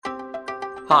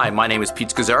Hi, my name is Pete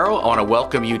Scazzaro. I want to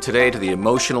welcome you today to the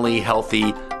Emotionally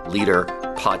Healthy Leader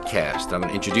podcast. I'm going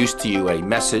to introduce to you a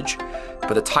message,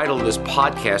 but the title of this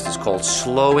podcast is called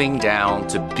Slowing Down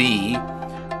to Be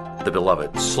the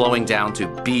Beloved. Slowing Down to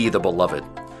Be the Beloved.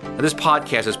 And this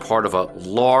podcast is part of a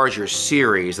larger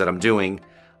series that I'm doing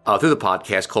through the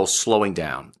podcast called Slowing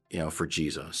Down, for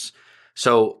Jesus.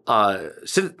 So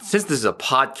since this is a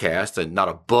podcast and not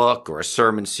a book or a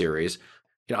sermon series,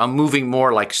 I'm moving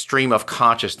more like stream of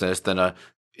consciousness than a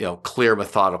clear,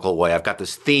 methodical way. I've got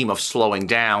this theme of slowing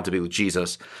down to be with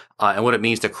Jesus and what it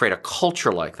means to create a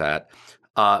culture like that.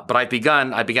 But I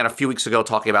began a few weeks ago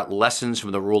talking about lessons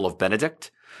from the Rule of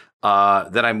Benedict.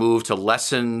 Then I moved to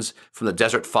lessons from the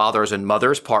Desert Fathers and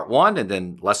Mothers, part 1, and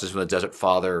then lessons from the Desert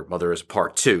Mothers,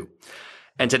 part 2.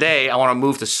 And today I want to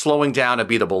move to slowing down to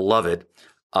be the beloved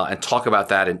and talk about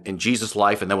that in Jesus'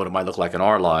 life and then what it might look like in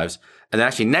our lives. And then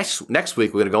actually next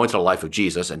week, we're going to go into the life of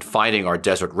Jesus and finding our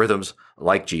desert rhythms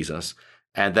like Jesus.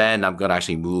 And then I'm going to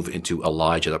actually move into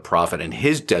Elijah the prophet and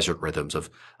his desert rhythms of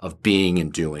being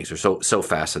and doing. They're so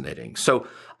fascinating. So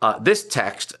this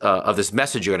text of this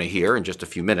message you're going to hear in just a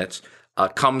few minutes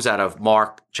comes out of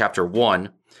Mark chapter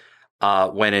 1,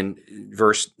 when in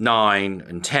verse 9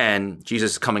 and 10,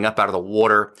 Jesus is coming up out of the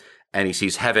water and he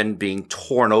sees heaven being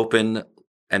torn open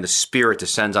and the Spirit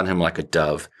descends on him like a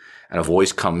dove. And a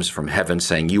voice comes from heaven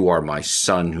saying, "You are my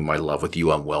Son, whom I love. With you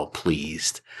I'm well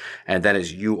pleased." And then,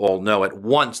 as you all know, at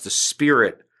once the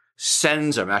Spirit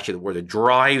sends him, actually the word that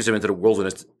drives him into the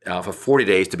wilderness for 40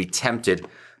 days to be tempted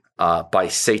by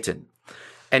Satan.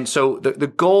 And so the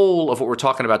goal of what we're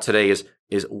talking about today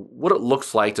is what it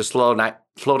looks like to slow down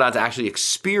to actually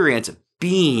experiencing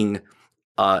being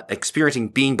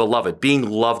beloved, being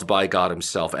loved by God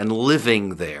himself and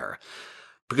living there.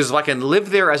 Because if I can live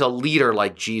there as a leader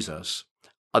like Jesus,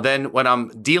 then when I'm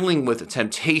dealing with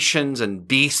temptations and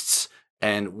beasts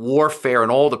and warfare and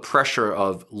all the pressure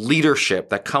of leadership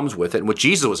that comes with it, and what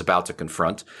Jesus was about to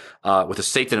confront with the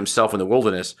Satan himself in the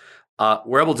wilderness,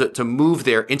 we're able to move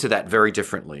there into that very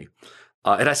differently.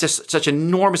 It has just such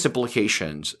enormous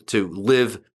implications to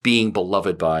live being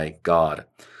beloved by God.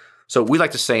 So we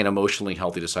like to say in emotionally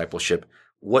healthy discipleship,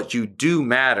 what you do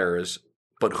matters,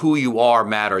 but who you are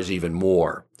matters even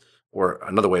more. Or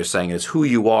another way of saying it is who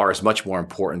you are is much more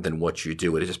important than what you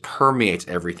do. It just permeates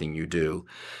everything you do.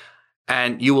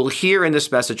 And you will hear in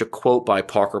this message a quote by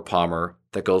Parker Palmer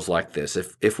that goes like this: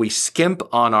 If we skimp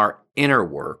on our inner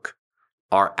work,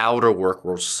 our outer work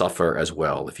will suffer as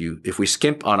well. If we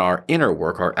skimp on our inner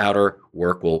work, our outer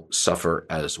work will suffer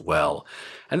as well.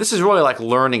 And this is really like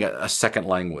learning a second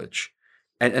language.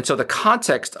 And so the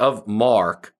context of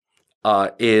Mark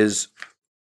is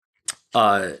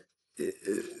the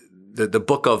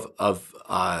book of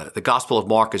the Gospel of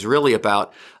Mark is really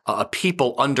about a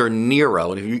people under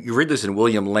Nero. And if you read this in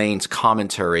William Lane's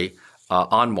commentary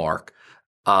on Mark,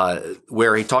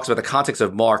 where he talks about the context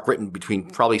of Mark written between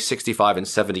probably 65 and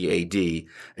 70 AD.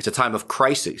 It's a time of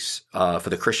crisis for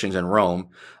the Christians in Rome.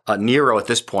 Nero at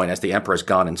this point, as the emperor, has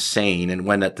gone insane. And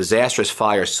when that disastrous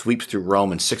fire sweeps through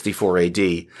Rome in 64 AD,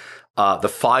 the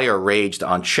fire raged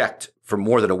unchecked for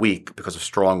more than a week because of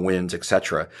strong winds,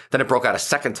 etc. Then it broke out a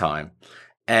second time.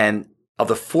 And of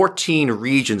the 14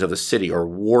 regions of the city, or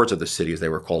wards of the city as they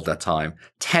were called at that time,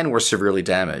 10 were severely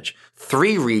damaged.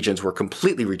 3 regions were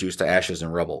completely reduced to ashes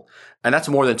and rubble. And that's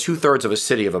more than 2/3 of a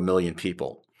city of 1 million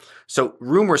people. So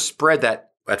rumors spread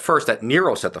that at first that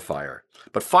Nero set the fire.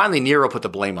 But finally Nero put the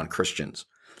blame on Christians.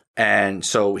 And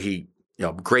so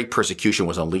great persecution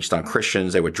was unleashed on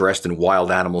Christians. They were dressed in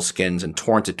wild animal skins and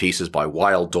torn to pieces by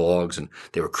wild dogs. And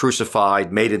they were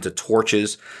crucified, made into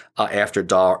torches after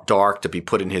dark to be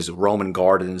put in his Roman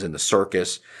gardens in the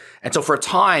circus. And so for a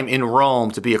time in Rome,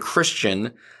 to be a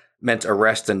Christian meant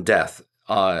arrest and death.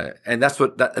 And that's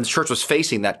and the church was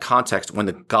facing that context when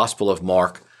the Gospel of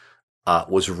Mark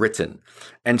was written.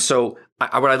 And so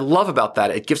what I love about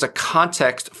that, it gives a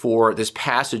context for this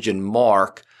passage in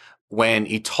Mark when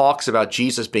he talks about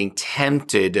Jesus being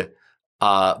tempted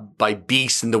by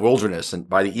beasts in the wilderness and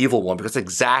by the evil one, because that's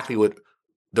exactly what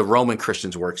the Roman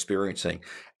Christians were experiencing.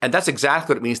 And that's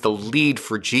exactly what it means to lead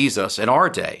for Jesus in our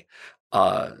day.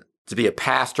 To be a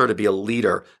pastor, to be a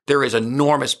leader, there is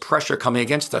enormous pressure coming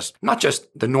against us, not just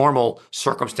the normal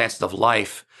circumstances of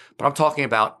life, but I'm talking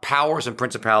about powers and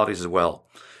principalities as well.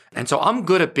 And so I'm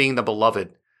good at being the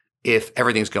beloved if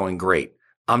everything's going great.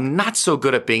 I'm not so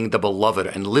good at being the beloved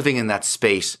and living in that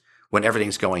space when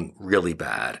everything's going really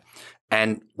bad.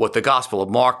 And what the Gospel of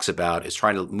Mark's about is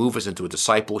trying to move us into a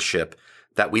discipleship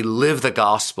that we live the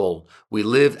gospel, we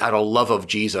live out of love of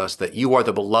Jesus, that you are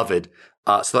the beloved,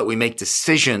 so that we make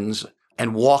decisions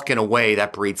and walk in a way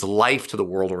that breathes life to the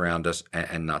world around us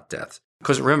and not death.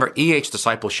 Because remember, EH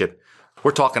discipleship,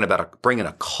 we're talking about bringing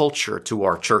a culture to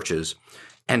our churches.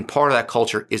 And part of that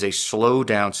culture is a slow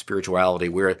down spirituality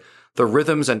where the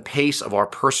rhythms and pace of our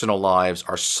personal lives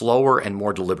are slower and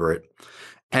more deliberate.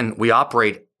 And we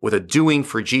operate with a doing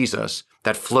for Jesus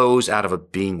that flows out of a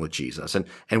being with Jesus. And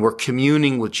we're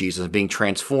communing with Jesus and being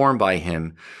transformed by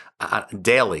him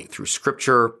daily through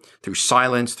scripture, through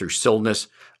silence, through stillness.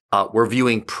 We're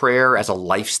viewing prayer as a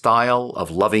lifestyle of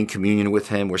loving communion with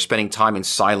him. We're spending time in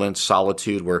silence,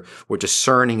 solitude. We're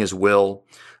discerning his will.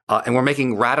 And we're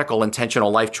making radical,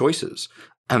 intentional life choices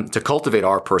to cultivate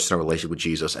our personal relationship with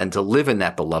Jesus and to live in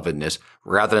that belovedness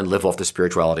rather than live off the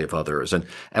spirituality of others. And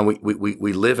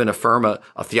we live and affirm a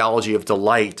theology of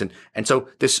delight. And so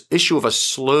this issue of a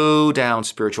slow down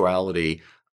spirituality,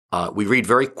 we read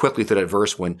very quickly through that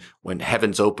verse when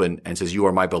heavens open and says, "You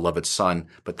are my beloved son."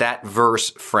 But that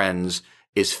verse, friends,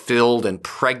 is filled and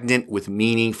pregnant with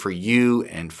meaning for you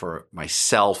and for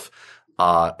myself,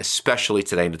 especially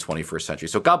today in the 21st century.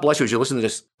 So God bless you as you listen to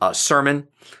this sermon.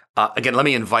 Again, let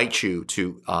me invite you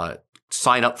to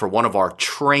sign up for one of our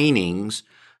trainings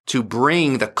to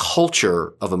bring the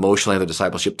culture of emotional health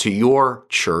discipleship to your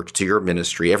church, to your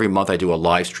ministry. Every month I do a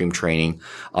live stream training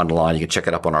online. You can check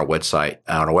it up on our website,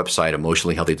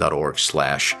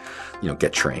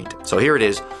 emotionallyhealthy.org/get trained. So here it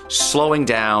is, slowing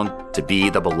down to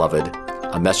be the beloved,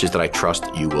 a message that I trust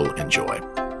you will enjoy.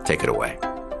 Take it away.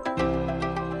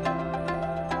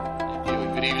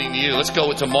 Good evening to you. Let's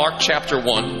go to Mark chapter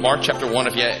 1. Mark chapter 1.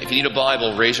 If you need a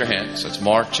Bible, raise your hand. So it's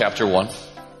Mark chapter 1.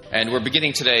 And we're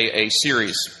beginning today a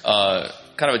series, kind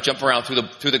of a jump around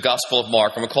through the Gospel of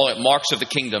Mark. I'm going to call it Marks of the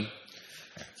Kingdom.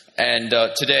 And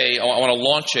today I want to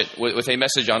launch it with a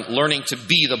message on learning to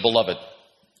be the beloved.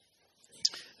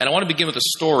 And I want to begin with a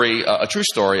story, a true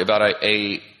story about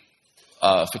a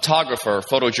photographer,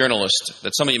 photojournalist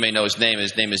that some of you may know his name.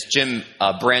 His name is Jim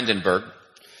Brandenburg.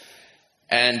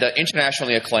 And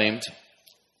internationally acclaimed,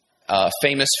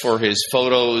 famous for his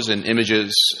photos and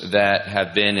images that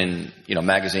have been in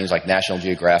magazines like National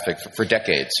Geographic for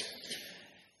decades.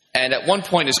 And at one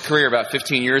point in his career, about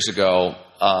 15 years ago,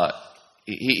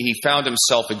 he found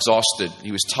himself exhausted.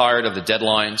 He was tired of the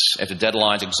deadlines,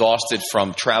 exhausted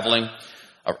from traveling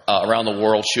around the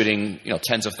world, shooting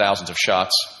tens of thousands of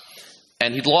shots.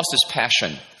 And he'd lost his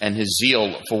passion and his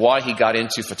zeal for why he got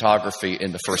into photography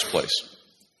in the first place.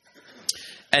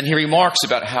 And he remarks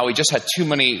about how he just had too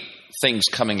many things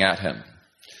coming at him,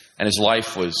 and his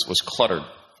life was cluttered.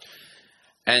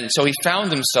 And so he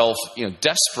found himself,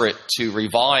 desperate to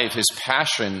revive his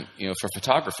passion, for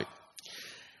photography.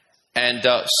 And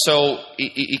so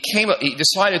he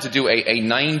decided to do a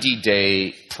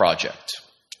 90-day project,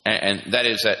 and that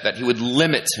is that he would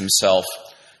limit himself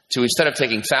to, instead of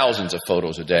taking thousands of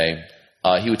photos a day,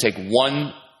 he would take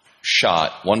one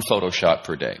photo shot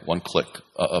per day, one click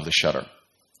of the shutter.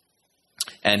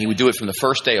 And he would do it from the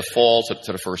first day of fall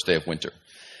to the first day of winter.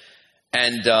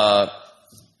 And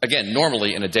again,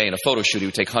 normally in a day in a photo shoot, he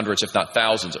would take hundreds, if not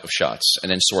thousands of shots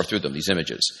and then sort through them, these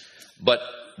images. But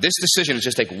this decision to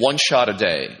just take one shot a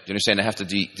day, do you understand? I have to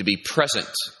be present,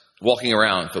 walking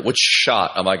around. But which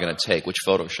shot am I going to take? Which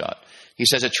photo shot? He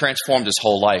says it transformed his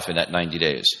whole life in that 90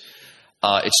 days.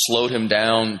 It slowed him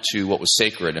down to what was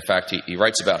sacred. In fact, he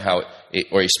writes about how,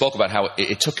 he spoke about how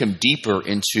it took him deeper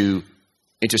into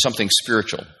something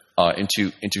spiritual,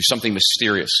 into something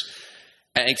mysterious.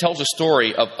 And he tells a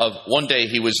story of one day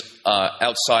he was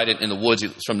outside in the woods.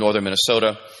 He's from northern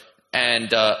Minnesota,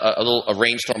 and a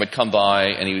rainstorm had come by,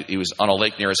 and he was on a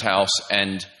lake near his house,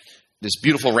 and this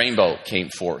beautiful rainbow came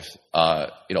forth,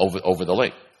 over the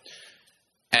lake.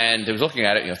 And he was looking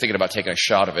at it, thinking about taking a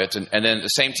shot of it. And then at the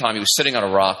same time, he was sitting on a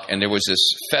rock, and there was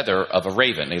this feather of a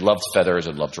raven. He loved feathers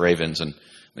and loved ravens, and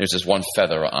there's this one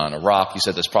feather on a rock. He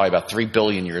said that's probably about 3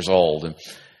 billion years old.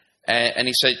 And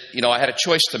he said, I had a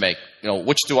choice to make.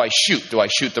 Which do I shoot? Do I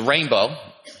shoot the rainbow,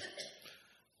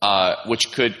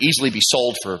 which could easily be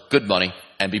sold for good money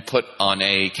and be put on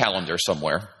a calendar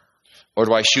somewhere? Or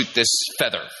do I shoot this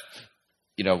feather,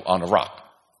 on a rock?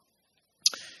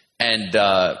 And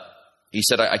he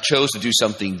said, I chose to do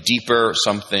something deeper,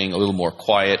 something a little more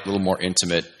quiet, a little more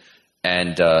intimate.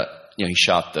 And he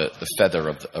shot the feather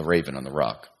of a raven on the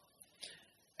rock.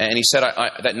 And he said,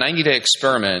 that 90-day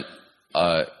experiment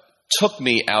took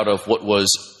me out of what was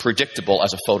predictable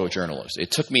as a photojournalist. It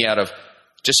took me out of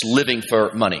just living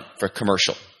for money, for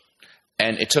commercial.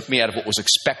 And it took me out of what was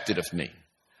expected of me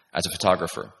as a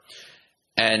photographer.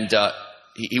 And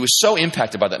he was so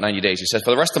impacted by that 90 days. He said,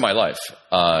 for the rest of my life,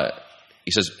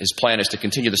 he says his plan is to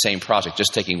continue the same project,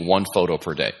 just taking one photo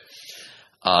per day.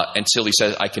 Until he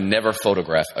says, I can never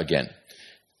photograph again.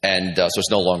 And so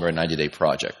it's no longer a 90-day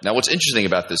project. Now, what's interesting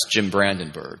about this Jim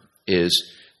Brandenburg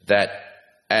is that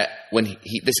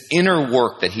this inner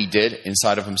work that he did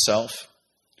inside of himself,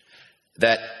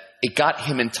 that it got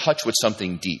him in touch with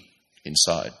something deep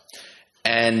inside,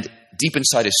 and deep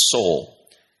inside his soul.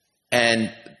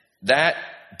 And that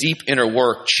deep inner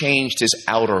work changed his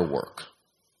outer work,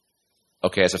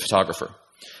 okay, as a photographer.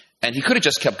 And he could have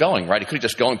just kept going, right? He could have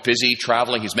just gone busy,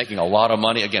 traveling. He's making a lot of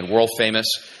money, again, world famous,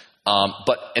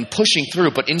 and pushing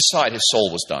through. But inside, his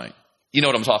soul was dying. You know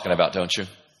what I'm talking about, don't you?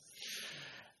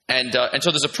 And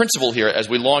so there's a principle here as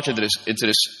we launch into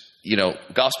this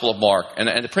Gospel of Mark.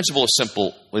 And the principle is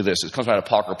simply this. It comes out of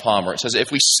Parker Palmer. It says,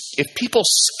 if people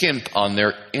skimp on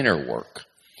their inner work,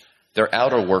 their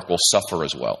outer work will suffer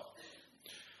as well.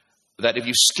 That if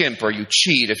you skimp or you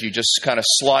cheat, if you just kind of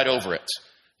slide over it,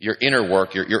 your inner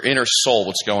work, your inner soul,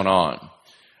 what's going on,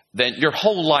 then your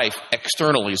whole life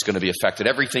externally is going to be affected.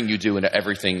 Everything you do and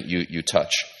everything you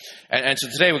touch. And so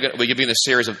today we're going to be in this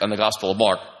series on the Gospel of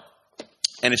Mark.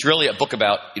 And it's really a book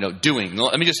about, doing. In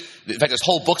fact, this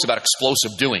whole book's about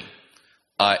explosive doing.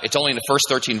 It's only in the first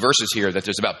 13 verses here that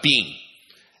there's about being.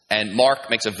 And Mark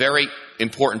makes a very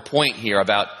important point here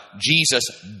about Jesus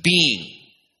being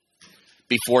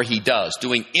before he does,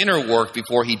 doing inner work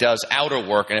before he does outer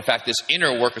work. And in fact, this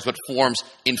inner work is what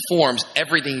informs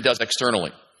everything he does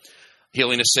externally.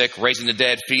 Healing the sick, raising the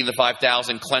dead, feeding the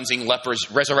 5,000, cleansing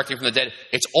lepers, resurrecting from the dead.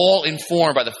 It's all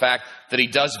informed by the fact that he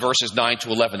does verses 9 to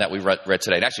 11 that we read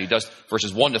today. And actually, he does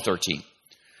verses 1 to 13.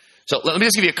 So let me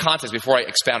just give you a context before I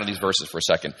expound on these verses for a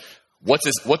second.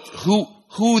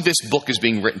 Who this book is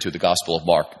being written to, the Gospel of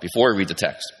Mark, before we read the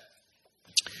text.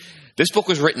 This book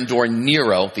was written during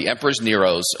Nero, the Emperor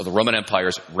Nero's of the Roman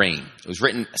Empire's reign. It was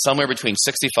written somewhere between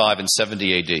 65 and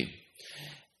 70 AD.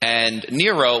 And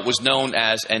Nero was known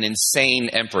as an insane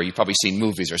emperor. You've probably seen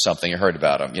movies or something, you heard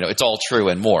about him. It's all true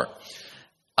and more.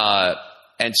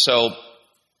 And so,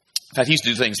 in fact, he used to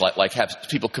do things like have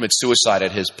people commit suicide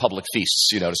at his public feasts,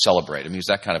 to celebrate him. He was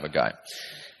that kind of a guy.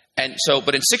 And so,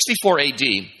 but in 64 AD,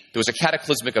 there was a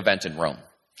cataclysmic event in Rome.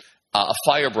 A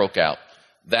fire broke out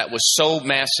that was so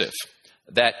massive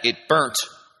that it burnt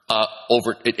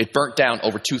down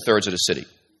over 2/3 of the city.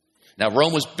 Now,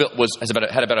 Rome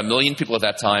had about 1 million people at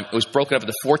that time. It was broken up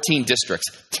into 14 districts.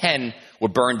 10 were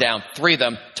burned down. 3 of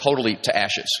them totally to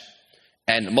ashes.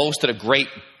 And most of the great,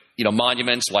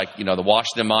 monuments like, the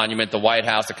Washington Monument, the White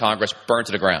House, the Congress, burned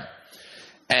to the ground.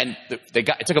 And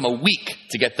it took them a week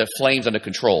to get the flames under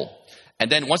control.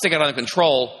 And then once they got under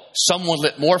control, someone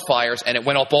lit more fires and it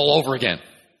went up all over again.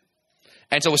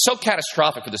 And so it was so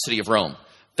catastrophic for the city of Rome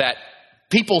that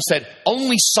people said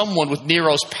only someone with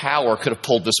Nero's power could have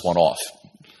pulled this one off.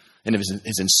 And it was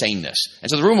his insaneness. And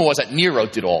so the rumor was that Nero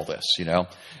did all this,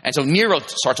 And so Nero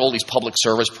starts all these public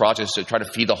service projects to try to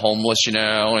feed the homeless,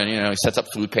 and, he sets up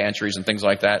food pantries and things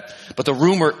like that. But the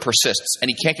rumor persists, and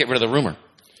he can't get rid of the rumor.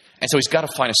 And so he's got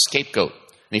to find a scapegoat.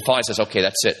 And he finally says, okay,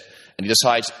 that's it. And he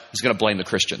decides he's going to blame the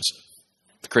Christians.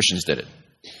 The Christians did it.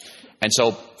 And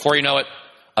so, before you know it,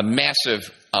 a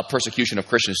massive persecution of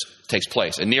Christians takes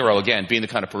place. And Nero, again, being the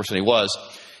kind of person he was,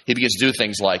 he begins to do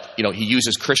things like, he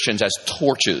uses Christians as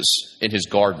torches in his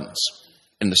gardens,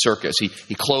 in the circus.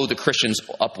 He clothed the Christians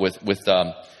up with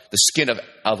the skin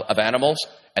of animals,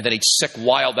 and then he'd sick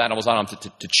wild animals on them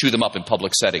to chew them up in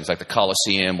public settings, like the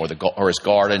Colosseum or his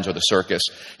gardens or the circus.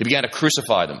 He began to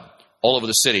crucify them all over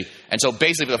the city. And so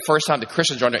basically, for the first time, the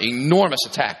Christians are under enormous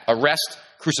attack. Arrest,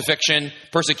 crucifixion,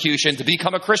 persecution. To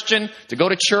become a Christian, to go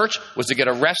to church, was to get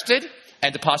arrested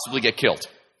and to possibly get killed.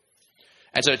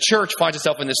 And so the church finds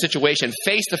itself in this situation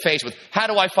face to face with, how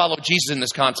do I follow Jesus in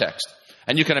this context?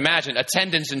 And you can imagine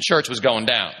attendance in church was going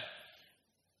down.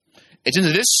 It's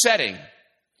into this setting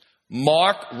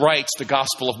Mark writes the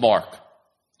Gospel of Mark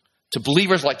to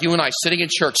believers like you and I sitting in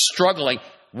church struggling.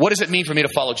 What does it mean for me to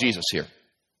follow Jesus here?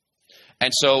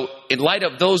 And so in light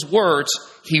of those words,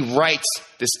 he writes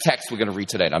this text we're going to read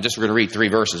today. And I'm just going to read 3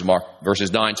 verses, Mark,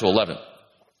 verses 9 to 11.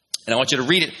 And I want you to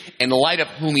read it in light of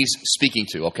whom he's speaking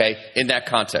to, okay, in that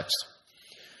context.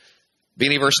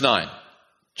 Beginning of verse 9,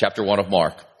 chapter 1 of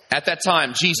Mark. At that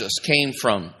time, Jesus came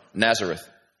from Nazareth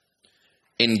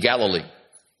in Galilee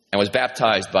and was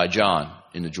baptized by John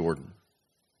in the Jordan.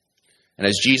 And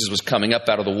as Jesus was coming up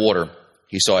out of the water,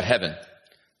 he saw heaven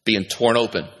being torn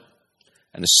open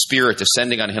and the Spirit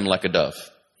descending on him like a dove.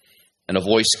 And a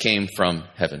voice came from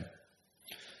heaven.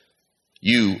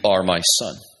 You are my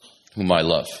Son, whom I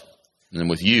love. And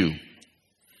with you,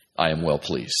 I am well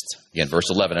pleased. Again, verse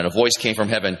 11. And a voice came from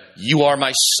heaven. You are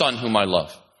my Son, whom I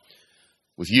love.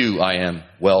 With you, I am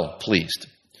well pleased.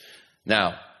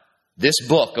 Now, this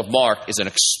book of Mark is an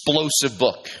explosive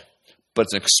book, but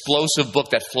it's an explosive book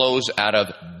that flows out of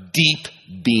deep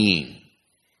being.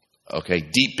 Okay,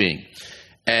 deep being.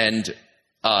 And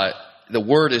the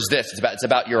word is this. It's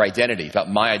about your identity, about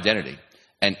my identity.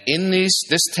 And in this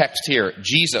text here,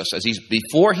 Jesus,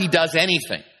 before he does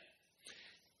anything,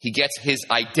 he gets his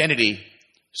identity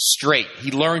straight.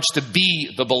 He learns to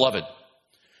be the beloved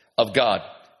of God,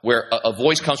 where a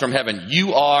voice comes from heaven.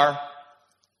 You are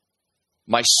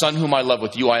my son whom I love,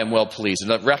 with you I am well pleased.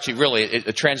 And actually, really,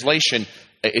 the translation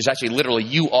is actually literally,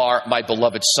 you are my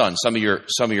beloved son. Some of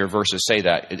your verses say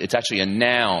that. It's actually a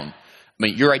noun. I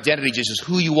mean, your identity just is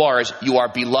who you are, is you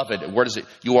are beloved. Where does it?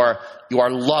 You are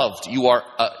loved. You are.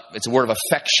 It's a word of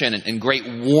affection and great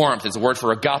warmth. It's a word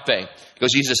for agape.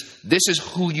 Because Jesus, this is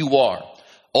who you are,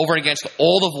 over and against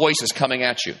all the voices coming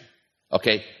at you.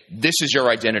 Okay, this is your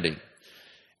identity.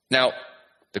 Now,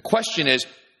 the question is,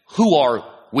 who are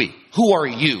we? Who are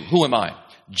you? Who am I?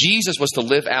 Jesus was to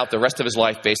live out the rest of his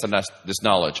life based on this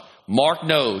knowledge. Mark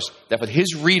knows that with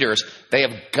his readers, they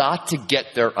have got to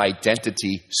get their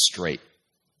identity straight.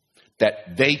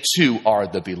 That they too are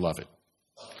the beloved.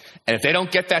 And if they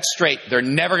don't get that straight, they're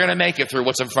never going to make it through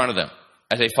what's in front of them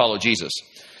as they follow Jesus.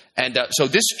 And so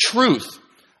this truth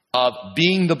of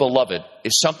being the beloved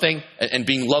is something, and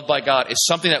being loved by God is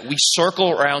something that we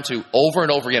circle around to over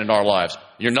and over again in our lives.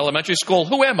 You're in elementary school,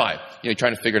 who am I? You're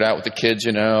trying to figure it out with the kids,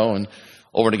 and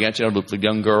over and again, the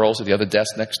young girls at the other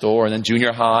desk next door, and then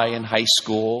junior high and high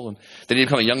school. And then you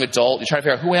become a young adult. You're trying to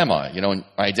figure out, who am I? And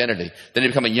identity. Then you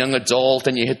become a young adult,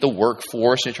 and you hit the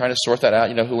workforce, and you're trying to sort that out.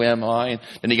 Who am I? And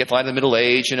then you get to the middle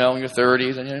age, in your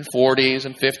 30s, and your 40s,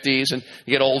 and 50s, and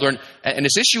you get older. And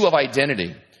this issue of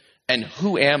identity and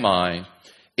who am I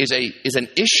is an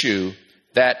issue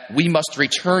that we must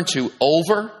return to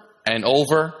over and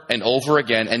over and over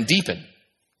again and deepen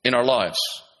in our lives,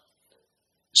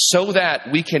 so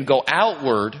that we can go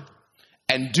outward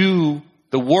and do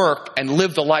the work and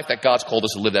live the life that God's called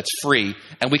us to live that's free,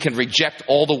 and we can reject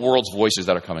all the world's voices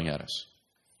that are coming at us.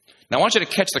 Now, I want you to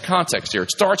catch the context here.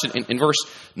 It starts in verse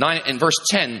 9 and verse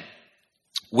 10,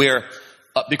 where,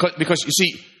 because you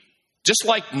see, just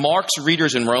like Mark's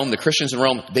readers in Rome, the Christians in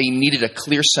Rome, they needed a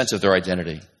clear sense of their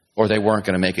identity, or they weren't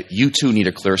going to make it. You too need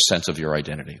a clear sense of your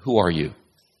identity. Who are you?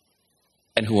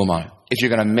 And who am I? If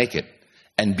you're going to make it,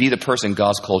 and be the person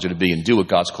God's called you to be and do what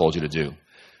God's called you to do.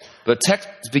 But the text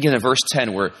begins in verse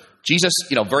 10 where Jesus,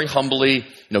 very humbly,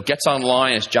 gets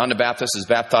online as John the Baptist is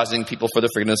baptizing people for the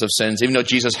forgiveness of sins. Even though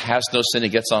Jesus has no sin, he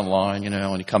gets online,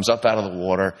 and he comes up out of the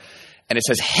water. And it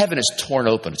says heaven is torn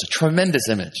open. It's a tremendous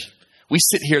image. We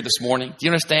sit here this morning. Do you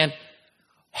understand?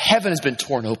 Heaven has been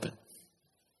torn open.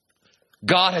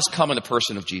 God has come in the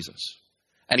person of Jesus.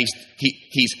 And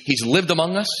he's lived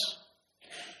among us.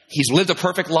 He's lived a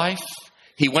perfect life.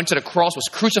 He went to the cross, was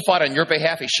crucified on your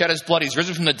behalf. He shed his blood. He's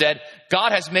risen from the dead.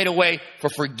 God has made a way for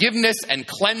forgiveness and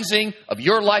cleansing of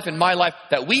your life and my life,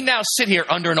 that we now sit here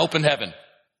under an open heaven.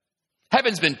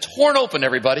 Heaven's been torn open,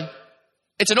 everybody.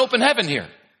 It's an open heaven here.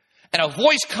 And a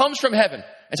voice comes from heaven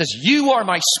and says, you are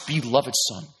my beloved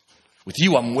son. With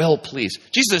you I'm well pleased.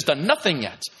 Jesus has done nothing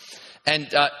yet. And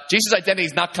Jesus' identity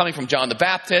is not coming from John the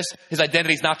Baptist. His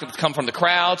identity is not going to come from the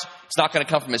crowds. It's not going to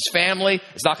come from his family.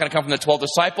 It's not going to come from the 12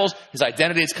 disciples. His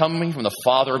identity is coming from the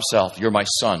Father himself. You're my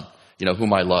son,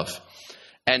 whom I love.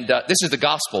 And this is the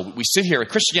gospel. We sit here in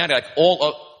Christianity like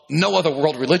no other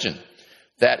world religion,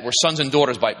 that we're sons and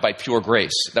daughters by pure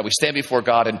grace, that we stand before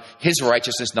God in his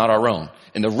righteousness, not our own,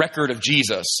 in the record of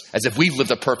Jesus, as if we've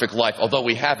lived a perfect life, although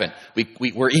we haven't.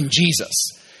 We're in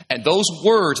Jesus. And those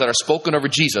words that are spoken over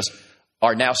Jesus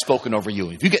are now spoken over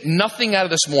you. If you get nothing out of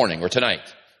this morning or tonight,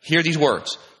 hear these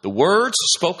words. The words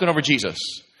spoken over Jesus.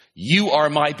 You are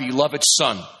my beloved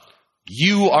son.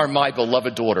 You are my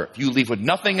beloved daughter. If you leave with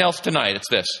nothing else tonight, it's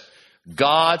this.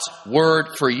 God's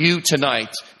word for you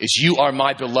tonight is, you are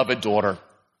my beloved daughter.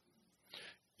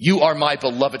 You are my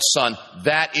beloved son.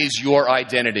 That is your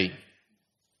identity.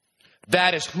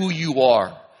 That is who you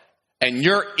are. And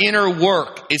your inner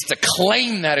work is to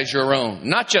claim that as your own,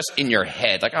 not just in your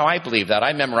head. Like, I believe that.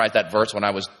 I memorized that verse when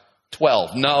I was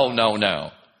 12.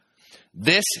 No.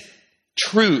 This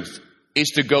truth is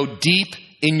to go deep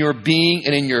in your being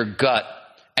and in your gut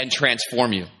and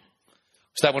transform you.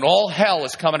 So that when all hell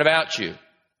is coming about you,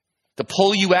 to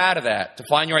pull you out of that, to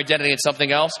find your identity in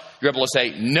something else, you're able to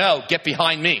say, no, get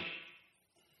behind me.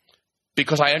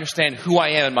 Because I understand who I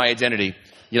am and my identity,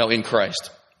 in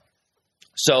Christ.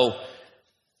 So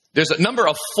there's a number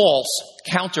of false,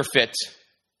 counterfeit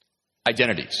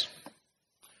identities.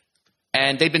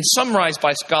 And they've been summarized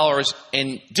by scholars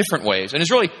in different ways. And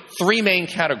there's really three main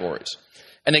categories.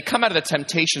 And they come out of the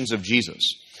temptations of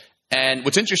Jesus. And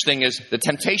what's interesting is the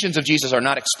temptations of Jesus are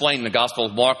not explained in the Gospel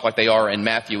of Mark like they are in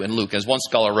Matthew and Luke. As one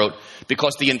scholar wrote,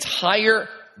 because the entire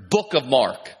book of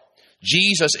Mark,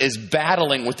 Jesus is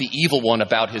battling with the evil one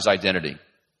about his identity.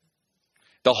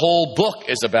 The whole book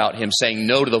is about him saying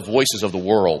no to the voices of the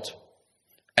world.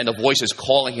 And the voices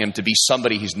calling him to be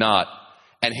somebody he's not.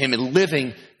 And him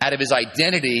living out of his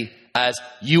identity as,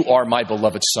 you are my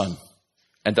beloved son.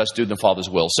 And thus do the Father's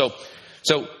will. So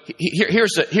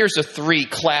here's the three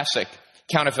classic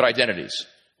counterfeit identities.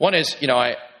 One is,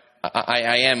 I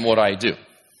am what I do.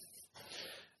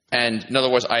 And in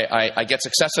other words, I get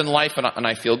success in life and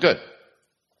I feel good.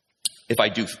 If I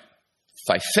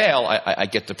fail, I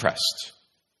get depressed.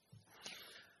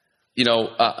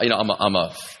 I'm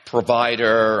a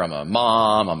provider, I'm a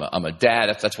mom, I'm a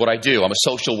dad. That's what I do. I'm a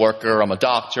social worker, I'm a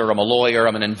doctor, I'm a lawyer,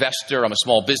 I'm an investor, I'm a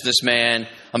small businessman,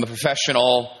 I'm a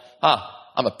professional.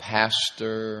 I'm a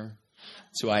pastor.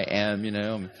 That's who I am,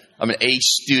 I'm an A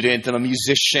student, I'm a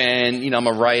musician, I'm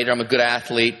a writer, I'm a good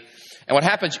athlete. And what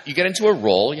happens, you get into a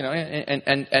role,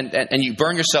 and you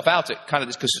burn yourself out to kind of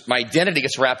this, because my identity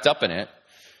gets wrapped up in it.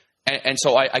 And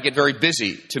so I get very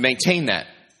busy to maintain that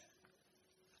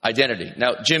identity.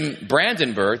 Now, Jim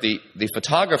Brandenburg, the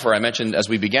photographer I mentioned as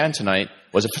we began tonight,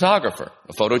 was a photographer,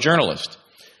 a photojournalist.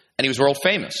 And he was world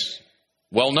famous,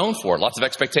 well known for it, lots of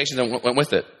expectations that went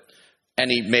with it. And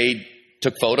he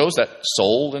took photos that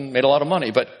sold and made a lot of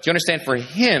money. But do you understand, for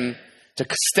him to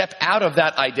step out of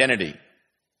that identity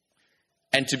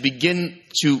and to begin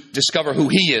to discover who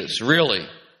he is, really,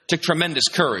 took tremendous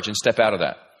courage and step out of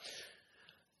that.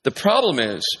 The problem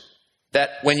is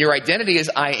that when your identity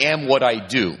is, I am what I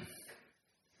do,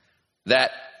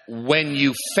 that when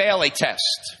you fail a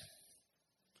test,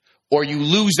 or you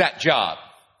lose that job,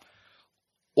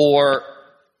 or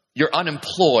you're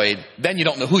unemployed, then you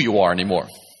don't know who you are anymore.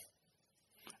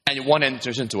 And one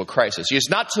enters into a crisis. It's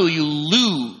not till you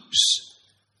lose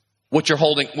what you're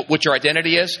holding, what your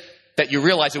identity is, that you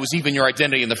realize it was even your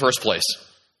identity in the first place.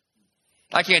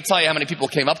 I can't tell you how many people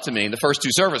came up to me in the first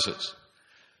two services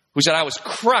who said I was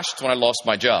crushed when I lost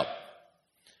my job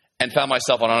and found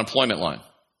myself on an unemployment line.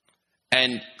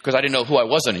 And because I didn't know who I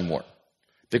was anymore,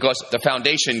 because the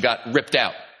foundation got ripped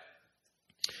out.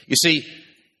 You see,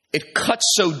 it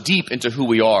cuts so deep into who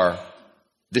we are,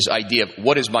 this idea of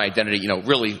what is my identity,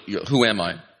 really, who am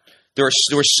I? There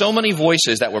were so many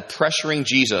voices that were pressuring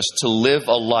Jesus to live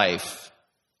a life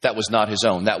that was not his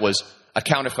own, that was a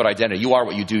counterfeit identity. You are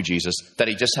what you do, Jesus, that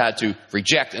he just had to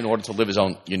reject in order to live his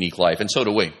own unique life, and so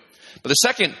do we. But the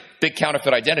second big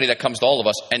counterfeit identity that comes to all of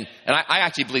us, and I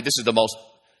actually believe this is the most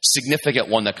significant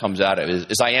one that comes out of it,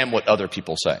 is I am what other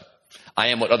people say. I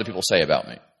am what other people say about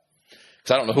me.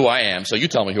 Because I don't know who I am, so you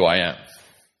tell me who I am.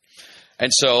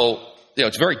 And so,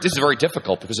 this is very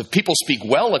difficult, because if people speak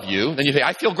well of you, then you say,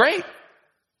 I feel great.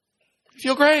 I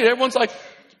feel great. Everyone's like,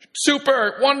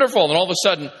 super, wonderful. And all of a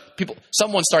sudden,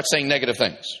 someone starts saying negative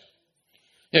things.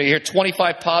 You hear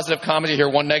 25 positive comments, you hear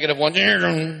one negative one.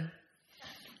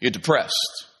 You're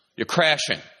depressed. You're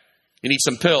crashing. You need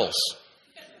some pills.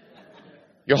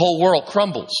 Your whole world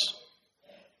crumbles.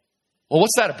 Well,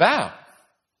 what's that about?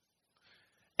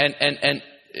 And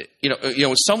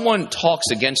when someone talks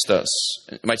against us,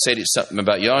 it might say something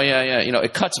about you,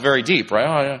 it cuts very deep,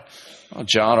 right? Oh,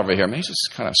 John over here, man, he's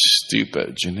just kind of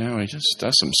stupid, he just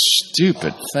does some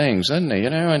stupid things, doesn't he,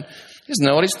 and he doesn't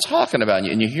know what he's talking about,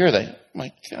 and you hear that, oh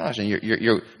my gosh, and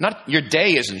you're not, your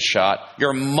day isn't shot,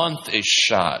 your month is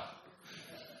shot.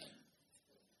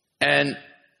 And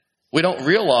we don't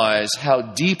realize how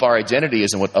deep our identity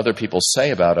is in what other people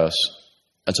say about us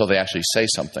until they actually say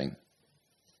something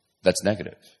that's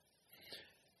negative.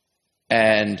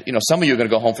 And, some of you are going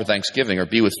to go home for Thanksgiving or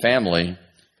be with family,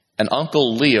 and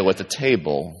Uncle Leo at the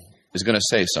table is going to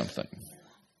say something.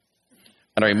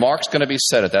 And a remark's going to be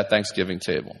said at that Thanksgiving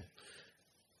table.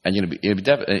 And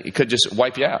it could just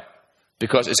wipe you out,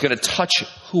 because it's going to touch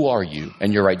who are you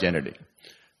and your identity.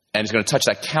 And it's going to touch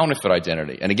that counterfeit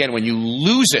identity. And again, when you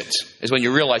lose it is when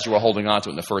you realize you were holding on to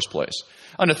it in the first place.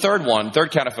 And the third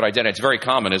counterfeit identity, it's very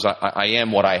common, is I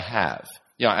am what I have.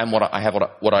 I am what I have,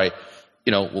 what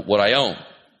I own.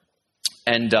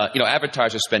 And,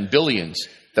 advertisers spend billions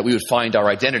that we would find our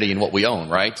identity in what we own,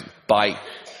 right? Buy,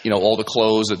 all the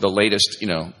clothes, the latest,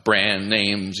 brand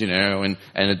names, and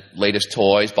the latest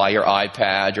toys, buy your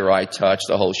iPad, your iTouch,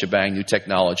 the whole shebang, new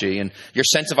technology. And your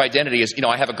sense of identity is,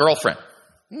 I have a girlfriend.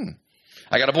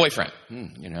 I got a boyfriend.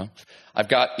 I've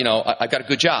got a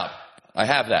good job. I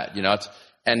have that,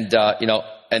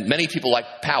 and many people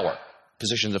like power.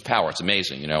 Positions of power. It's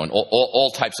amazing, and all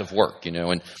types of work, and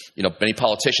many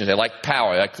politicians, they like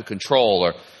power, they like to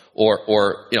control,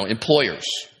 or employers,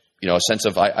 a sense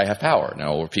of I have power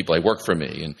now over people. They work for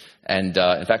me. And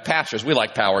in fact, pastors, we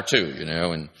like power too,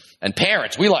 and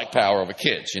parents, we like power over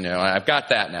kids, I've got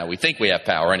that now. We think we have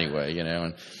power anyway,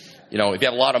 and if you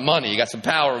have a lot of money, you got some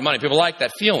power of money. People like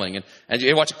that feeling. And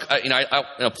you watch,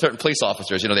 certain police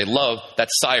officers, they love that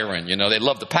siren, they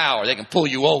love the power. They can pull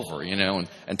you over,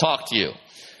 and talk to you.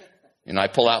 I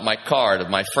pull out my card of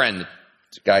my friend.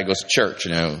 The guy goes to church,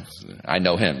 I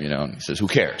know him, and he says, who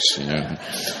cares,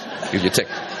 give you a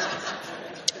ticket.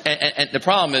 And the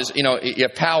problem is, you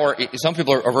have power. Some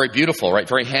people are very beautiful, right?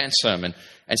 Very handsome. And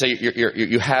so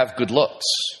you have good looks.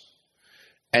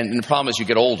 And the problem is you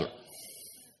get older.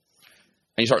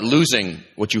 And you start losing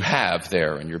what you have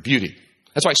there in your beauty.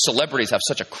 That's why celebrities have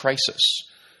such a crisis.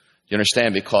 You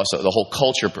understand? Because the whole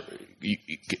culture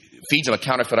feeds them a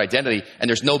counterfeit identity, and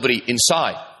there's nobody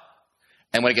inside.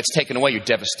 And when it gets taken away, you're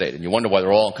devastated. And you wonder why there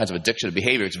are all kinds of addictive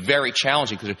behavior. It's very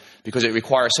challenging because it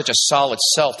requires such a solid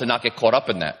self to not get caught up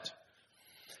in that.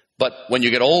 But when you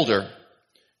get older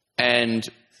and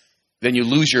then you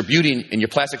lose your beauty and your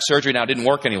plastic surgery now didn't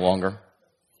work any longer,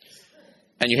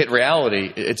 and you hit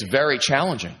reality, it's very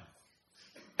challenging.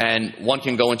 And one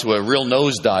can go into a real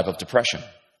nosedive of depression.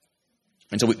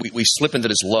 And so we slip into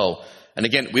this low. And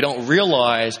again, we don't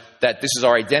realize that this is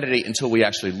our identity until we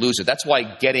actually lose it. That's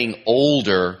why getting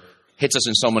older hits us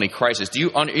in so many crises. Do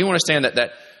you understand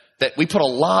that we put a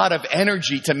lot of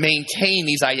energy to maintain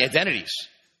these identities?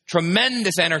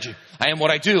 Tremendous energy. I am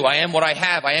what I do. I am what I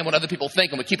have. I am what other people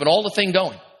think. And we're keeping all the thing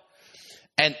going.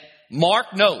 And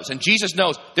Mark knows, and Jesus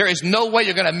knows, there is no way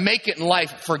you're going to make it in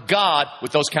life for God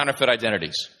with those counterfeit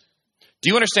identities. Do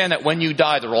you understand that when you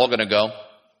die, they're all going to go?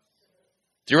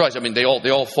 Do you realize, they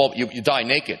all fall, you die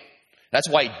naked. That's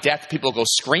why people go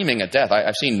screaming at death.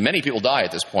 I've seen many people die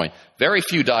at this point. Very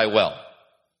few die well.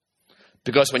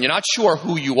 Because when you're not sure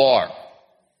who you are,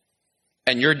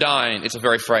 and you're dying, it's a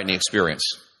very frightening experience.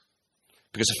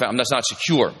 Because I'm not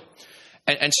secure.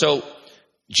 And so,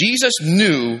 Jesus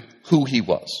knew who he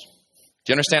was.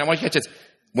 Do you understand? I want you to catch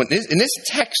this. In this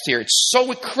text here, it's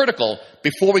so critical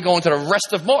before we go into the rest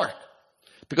of Mark.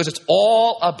 Because it's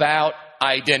all about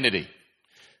identity.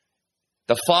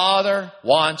 The Father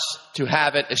wants to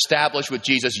have it established with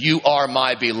Jesus. You are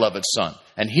my beloved Son.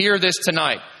 And hear this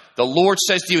tonight. The Lord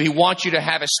says to you, he wants you to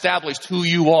have established who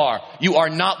you are. You are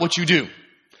not what you do.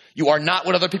 You are not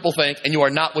what other people think, and you are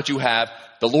not what you have.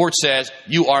 The Lord says,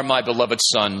 you are my beloved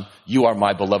son. You are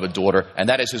my beloved daughter. And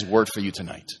that is his word for you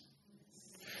tonight.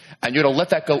 And you're to let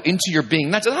that go into your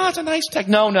being. That's it's a nice text.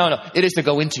 No. It is to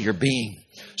go into your being.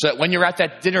 So that when you're at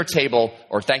that dinner table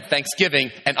or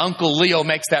Thanksgiving and Uncle Leo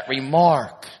makes that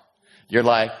remark, you're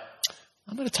like,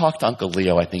 I'm going to talk to Uncle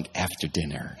Leo, I think, after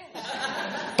dinner.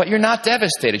 But you're not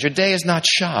devastated. Your day is not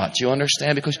shot. You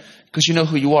understand? Because you know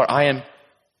who you are. I am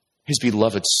his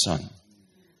beloved son.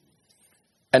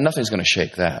 And nothing's going to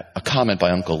shake that. A comment by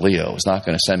Uncle Leo is not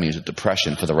going to send me into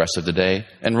depression for the rest of the day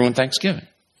and ruin Thanksgiving.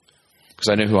 Because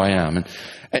I know who I am.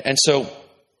 And so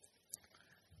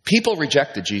people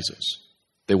rejected Jesus.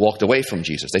 They walked away from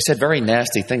Jesus. They said very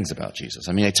nasty things about Jesus.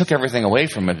 They took everything away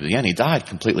from him at the end. He died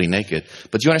completely naked.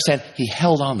 But do you understand? He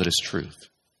held on to this truth.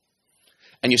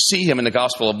 And you see him in the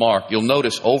Gospel of Mark. You'll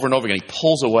notice over and over again, he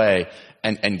pulls away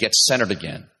and gets centered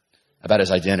again about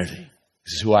his identity.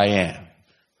 This is who I am.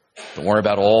 Don't worry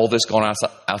about all this going on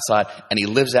outside. And he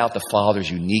lives out the Father's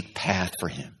unique path for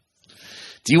him.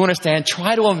 Do you understand?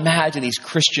 Try to imagine these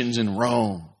Christians in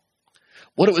Rome.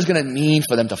 What it was going to mean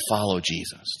for them to follow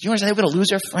Jesus. Do you understand? They were going to lose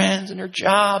their friends and their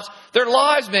jobs, their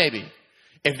lives maybe.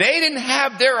 If they didn't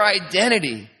have their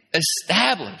identity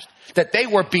established, that they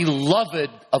were beloved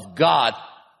of God,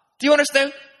 do you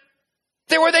understand?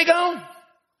 Where were they going?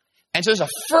 And so there's a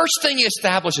first thing he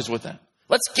establishes with them.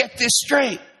 Let's get this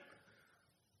straight.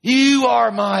 You are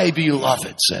my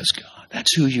beloved, says God.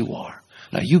 That's who you are.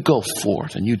 Now you go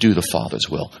forth and you do the Father's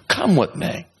will. Come with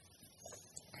me.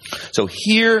 So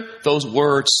hear those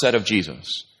words said of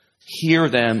Jesus. Hear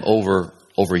them over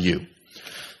you.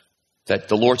 That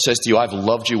the Lord says to you, I've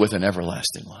loved you with an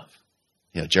everlasting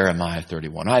love. Jeremiah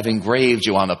 31. I've engraved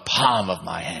you on the palm of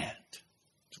my hand.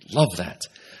 Love that.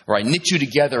 Or I knit you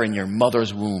together in your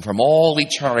mother's womb. From all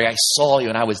eternity, I saw you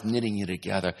and I was knitting you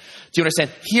together. Do you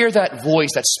understand? Hear that voice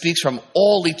that speaks from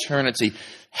all eternity.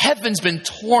 Heaven's been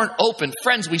torn open.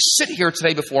 Friends, we sit here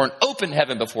today before an open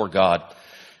heaven before God.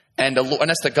 And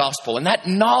that's the gospel. And that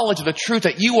knowledge of the truth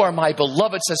that you are my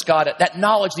beloved, says God, that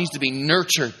knowledge needs to be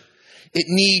nurtured. It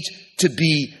needs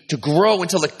to grow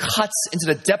until it cuts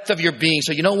into the depth of your being.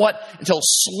 So you know what? Until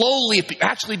slowly it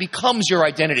actually becomes your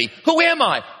identity. Who am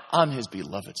I? I'm his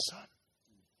beloved son.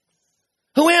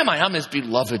 Who am I? I'm his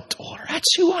beloved daughter.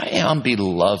 That's who I am. I'm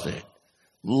beloved.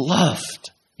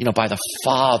 Loved. by the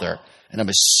father, and I'm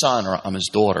his son or I'm his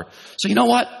daughter. So you know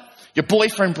what? Your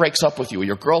boyfriend breaks up with you, or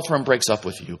your girlfriend breaks up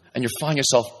with you, and you find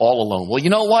yourself all alone. Well, you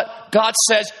know what? God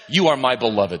says, you are my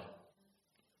beloved.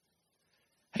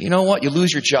 Hey, you know what? You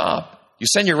lose your job. You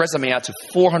send your resume out to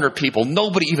 400 people.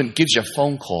 Nobody even gives you a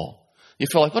phone call. You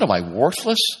feel like, what, am I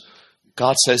worthless?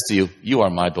 God says to you, you are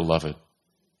my beloved.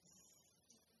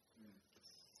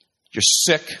 You're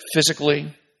sick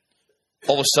physically.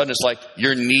 All of a sudden, it's like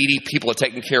you're needy. People are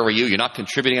taking care of you. You're not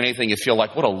contributing anything. You feel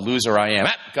like, what a loser I am.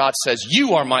 God says,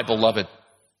 you are my beloved.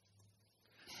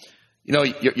 You know,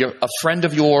 you're a friend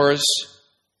of yours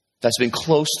that's been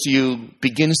close to you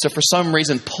begins to, for some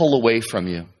reason, pull away from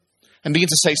you and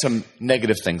begins to say some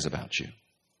negative things about you.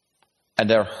 And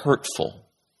they're hurtful.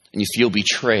 And you feel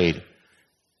betrayed.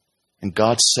 And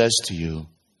God says to you,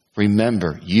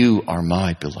 remember, you are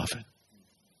my beloved.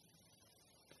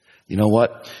 You know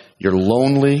what? You're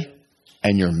lonely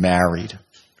and you're married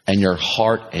and your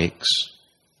heart aches.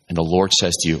 And the Lord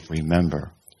says to you,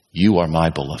 remember, you are my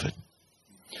beloved.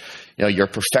 You know, you're a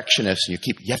perfectionist and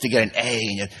you have to get an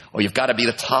A, or you've got to be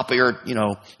the top of your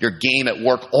game at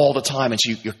work all the time. And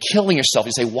so you're killing yourself.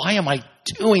 You say, why am I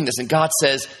doing this? And God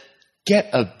says, get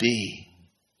a B.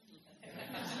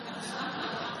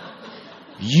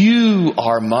 You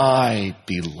are my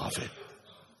beloved.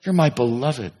 You're my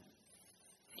beloved.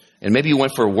 And maybe you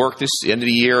went for work this end of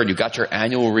the year and you got your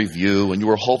annual review and you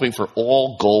were hoping for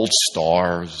all gold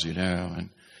stars, and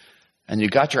you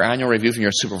got your annual review from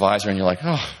your supervisor and you're like,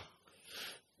 oh,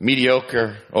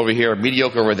 mediocre over here,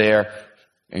 mediocre over there.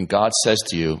 And God says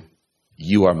to you,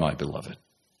 you are my beloved.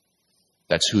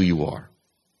 That's who you are.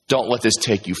 Don't let this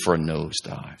take you for a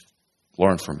nosedive.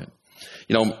 Learn from it.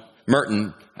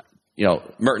 Merton,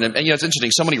 and it's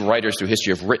interesting, so many writers through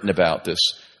history have written about this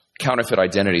counterfeit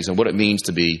identities and what it means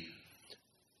to be,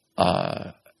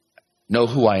 know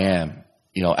who I am,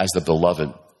 as the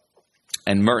beloved.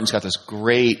 And Merton's got this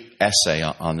great essay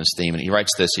on this theme, and he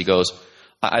writes this. He goes,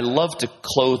 I love to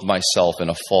clothe myself in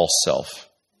a false self.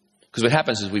 Because what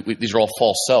happens is these are all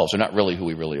false selves. They're not really who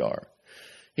we really are.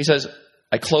 He says,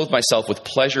 I clothe myself with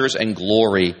pleasures and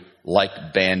glory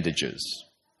like bandages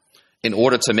in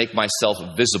order to make myself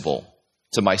visible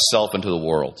to myself and to the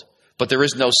world. But there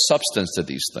is no substance to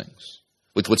these things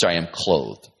with which I am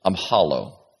clothed. I'm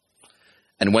hollow.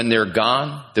 And when they're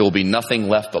gone, there will be nothing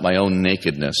left but my own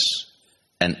nakedness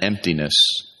and emptiness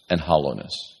and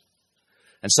hollowness.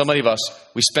 And so many of us,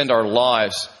 we spend our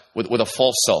lives with a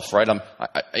false self, right?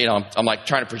 I'm like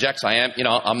trying to project.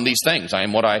 I'm these things. I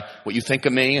am what you think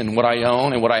of me and what I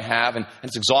own and what I have. And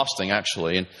it's exhausting,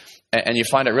 actually. And you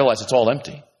realize it's all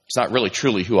empty. It's not really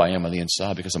truly who I am on the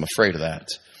inside because I'm afraid of that.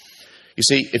 You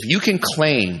see, if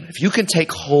you can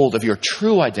take hold of your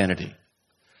true identity,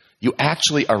 you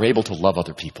actually are able to love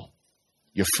other people.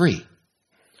 You're free.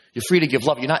 You're free to give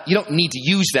love. You don't need to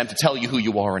use them to tell you who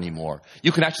you are anymore.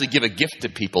 You can actually give a gift to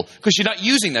people because you're not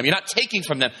using them. You're not taking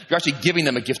from them. You're actually giving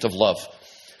them a gift of love.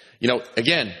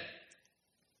 Again,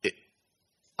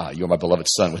 you're my beloved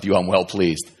son. With you, I'm well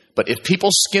pleased. But if people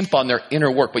skimp on their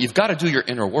inner work, but you've got to do your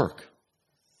inner work.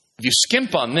 If you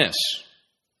skimp on this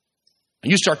and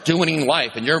you start doing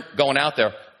life and you're going out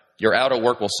there, your outer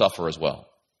work will suffer as well.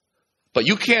 But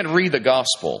you can't read the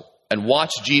gospel and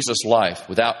watch Jesus' life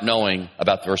without knowing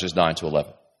about verses 9 to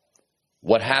 11.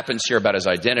 What happens here about his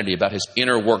identity, about his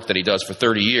inner work that he does for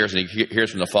 30 years and he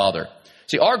hears from the Father.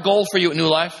 See, our goal for you at New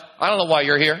Life, I don't know why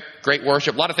you're here. Great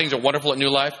worship. A lot of things are wonderful at New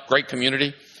Life. Great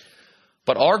community.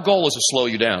 But our goal is to slow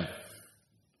you down.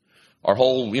 Our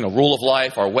whole, rule of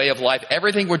life, our way of life,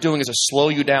 everything we're doing is to slow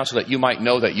you down so that you might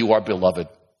know that you are beloved.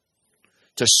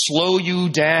 To slow you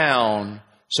down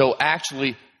so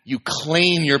actually you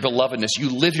claim your belovedness. You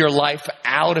live your life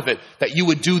out of it. That you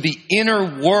would do the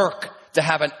inner work to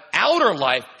have an outer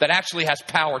life that actually has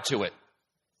power to it.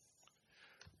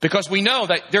 Because we know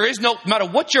that there is no matter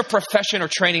what your profession or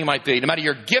training might be, no matter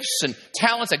your gifts and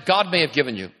talents that God may have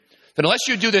given you, that unless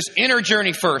you do this inner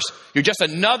journey first, you're just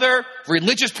another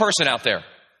religious person out there.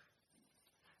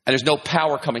 And there's no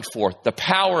power coming forth. The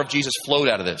power of Jesus flowed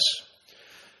out of this.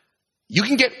 You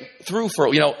can get through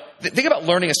think about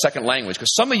learning a second language.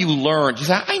 Because some of you learned, you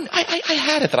say, I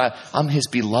had it, that I'm his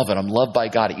beloved. I'm loved by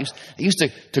God. It used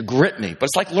to grip me. But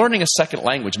it's like learning a second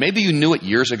language. Maybe you knew it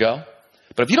years ago.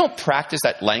 But if you don't practice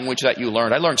that language that you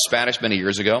learned, I learned Spanish many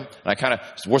years ago. And I kind of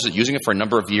wasn't using it for a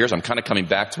number of years. I'm kind of coming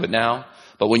back to it now.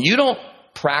 But when you don't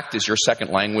practice your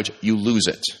second language, you lose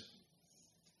it.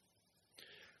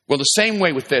 Well, the same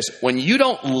way with this, when you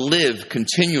don't live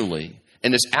continually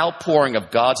in this outpouring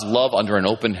of God's love under an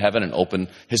open heaven and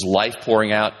his life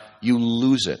pouring out, you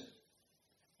lose it.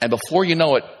 And before you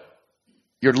know it,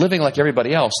 you're living like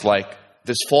everybody else, like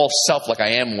this false self, like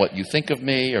I am what you think of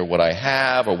me or what I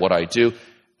have or what I do.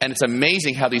 And it's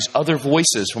amazing how these other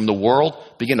voices from the world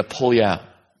begin to pull you out.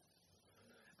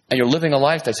 And you're living a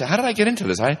life that say, how did I get into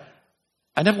this? I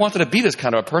never wanted to be this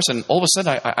kind of a person. All of a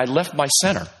sudden, I left my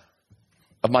center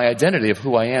of my identity of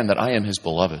who I am, that I am his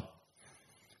beloved,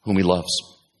 whom he loves.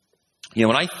 You know,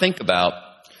 when I think about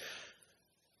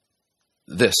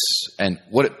this and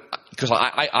because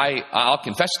I'll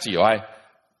confess to you, I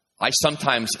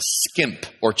sometimes skimp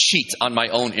or cheat on my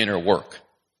own inner work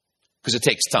because it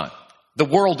takes time. The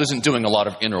world isn't doing a lot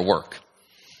of inner work.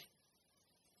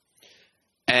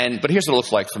 But here's what it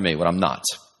looks like for me when I'm not.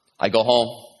 I go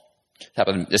home.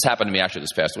 This happened to me actually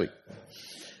this past week.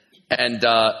 And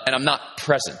I'm not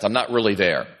present. I'm not really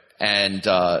there. And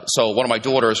so one of my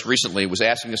daughters recently was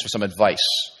asking us for some advice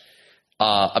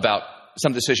about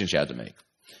some decisions she had to make.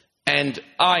 And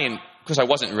because I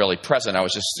wasn't really present, I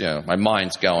was just, my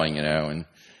mind's going,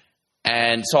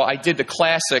 And so I did the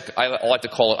classic, I like to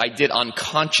call it, I did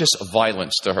unconscious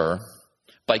violence to her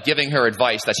by giving her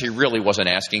advice that she really wasn't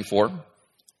asking for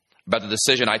about the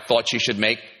decision I thought she should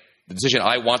make, the decision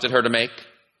I wanted her to make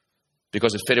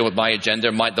because it fitted with my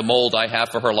agenda, the mold I have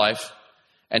for her life.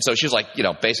 And so she's like,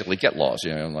 basically get lost,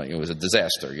 like it was a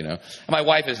disaster, And my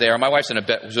wife is there. My wife's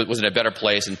was in a better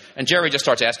place. And Jerry just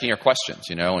starts asking her questions,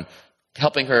 and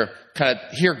helping her kind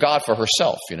of hear God for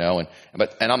herself, And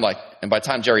I'm like, and by the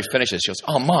time Jerry finishes, she goes,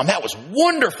 "Oh, Mom, that was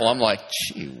wonderful." I'm like,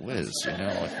 gee whiz,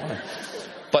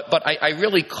 But I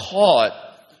really caught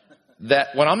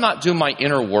that when I'm not doing my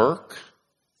inner work,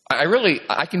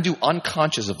 I can do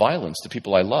unconscious violence to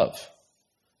people I love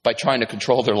by trying to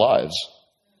control their lives.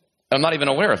 And I'm not even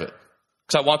aware of it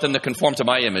because I want them to conform to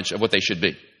my image of what they should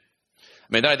be.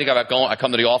 Then I think I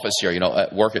come to the office here,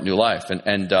 at work at New Life.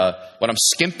 And when I'm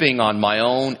skimping on my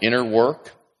own inner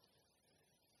work,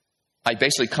 I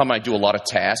basically come and I do a lot of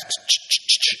tasks.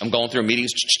 I'm going through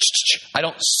meetings. I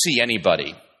don't see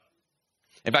anybody.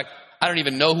 In fact, I don't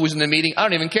even know who's in the meeting. I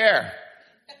don't even care.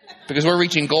 Because we're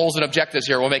reaching goals and objectives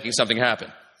here. We're making something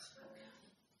happen.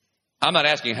 I'm not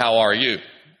asking, how are you?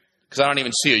 Because I don't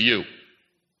even see a you.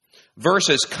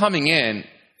 Versus coming in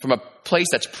from a place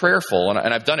that's prayerful,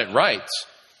 and I've done it right,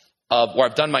 where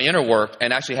I've done my inner work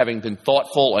and actually having been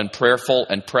thoughtful and prayerful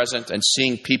and present and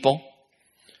seeing people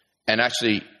and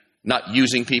actually not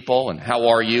using people and how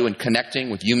are you and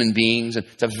connecting with human beings. And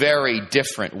it's a very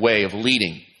different way of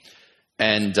leading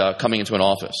and coming into an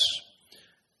office.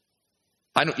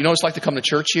 You know what it's like to come to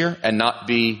church here and not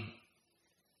be,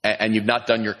 and you've not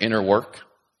done your inner work?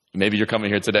 Maybe you're coming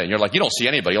here today and you're like, you don't see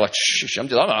anybody. You're like, shh,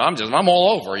 I'm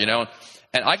all over,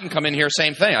 And I can come in here,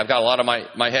 same thing. I've got a lot on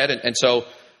my head. And so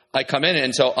I come in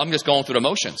and so I'm just going through the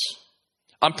motions.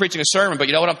 I'm preaching a sermon, but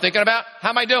you know what I'm thinking about?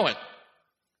 How am I doing?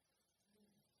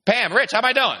 Pam, Rich, how am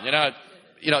I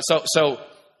doing? So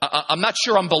I'm not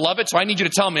sure I'm beloved, so I need you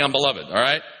to tell me I'm beloved. All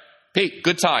right. Pete,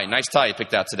 good tie. Nice tie you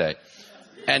picked out today.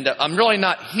 And I'm really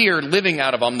not here living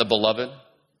out of I'm the beloved.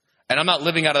 And I'm not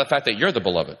living out of the fact that you're the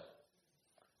beloved.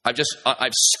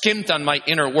 I've skimped on my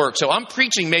inner work. So I'm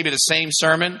preaching maybe the same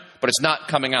sermon, but it's not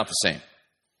coming out the same.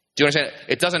 Do you understand?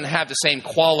 It doesn't have the same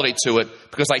quality to it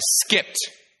because I skipped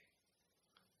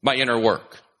my inner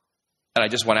work. And I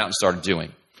just went out and started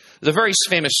doing. There's a very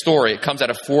famous story. It comes out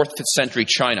of 4th, 5th century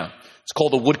China. It's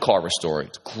called the woodcarver story.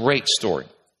 It's a great story.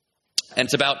 And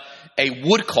it's about a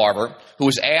woodcarver who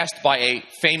was asked by a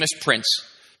famous prince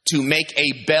to make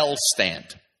a bell stand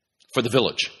for the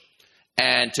village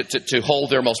and to hold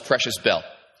their most precious bell.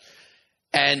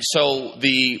 And so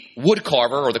the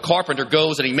woodcarver or the carpenter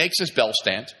goes and he makes his bell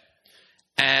stand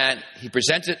and he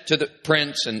presents it to the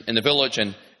prince and in the village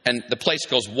and the place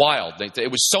goes wild.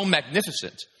 It was so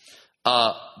magnificent.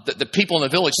 The people in the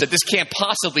village said, this can't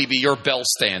possibly be your bell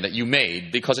stand that you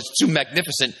made because it's too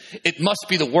magnificent. It must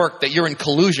be the work that you're in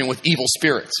collusion with evil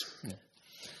spirits.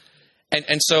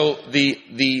 And so the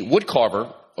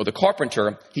woodcarver or the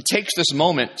carpenter, he takes this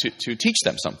moment to teach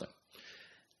them something.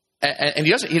 And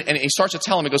he starts to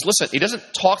tell them, he goes, listen, he doesn't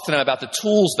talk to them about the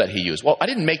tools that he used. Well, I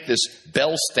didn't make this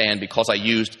bell stand because I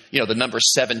used, the number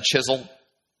 7 chisel.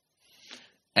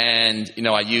 And,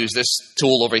 I use this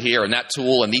tool over here and that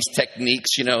tool and these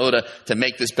techniques, to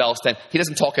make this bell stand. He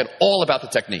doesn't talk at all about the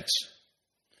techniques.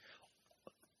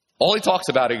 All he talks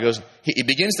about, he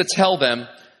begins to tell them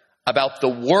about the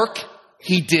work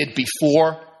he did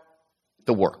before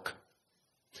the work.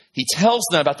 He tells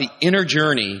them about the inner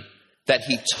journey that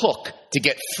he took to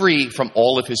get free from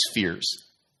all of his fears.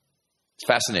 It's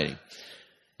fascinating.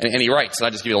 And he writes, and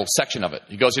I'll just give you a little section of it.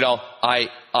 He goes,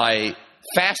 I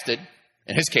fasted.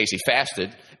 In his case, he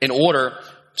fasted in order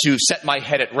to set my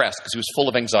head at rest because he was full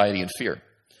of anxiety and fear.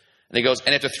 And he goes,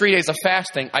 and after 3 days of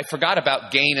fasting, I forgot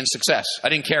about gain and success. I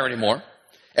didn't care anymore.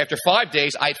 After 5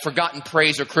 days, I'd forgotten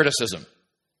praise or criticism.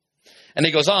 And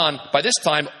he goes on, by this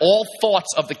time, all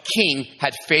thoughts of the king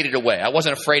had faded away. I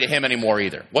wasn't afraid of him anymore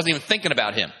either. Wasn't even thinking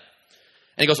about him.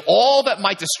 And he goes, all that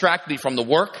might distract me from the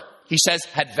work, he says,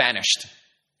 had vanished.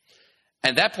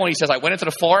 And at that point, he says, I went into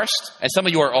the forest, and some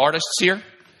of you are artists here,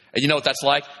 and you know what that's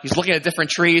like. He's looking at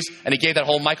different trees, and he gave that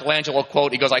whole Michelangelo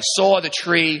quote. He goes, I saw the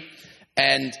tree,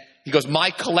 and he goes,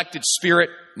 my collected spirit,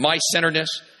 my centeredness,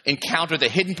 encountered the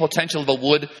hidden potential of the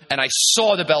wood, and I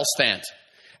saw the bell stand.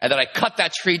 And then I cut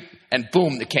that tree, and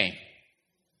boom, it came.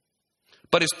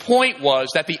 But his point was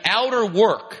that the outer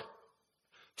work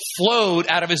flowed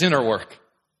out of his inner work.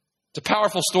 It's a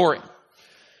powerful story.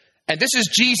 And this is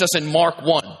Jesus in Mark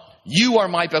 1. You are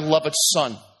my beloved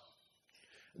Son.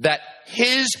 That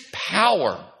his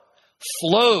power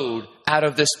flowed out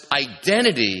of this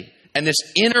identity and this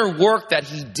inner work that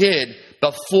he did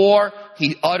before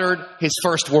he uttered his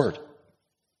first word.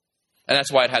 And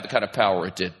that's why it had the kind of power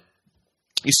it did.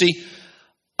 You see,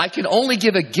 I can only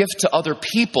give a gift to other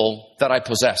people that I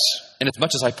possess, in as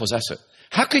much as I possess it.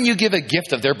 How can you give a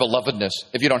gift of their belovedness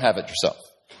if you don't have it yourself?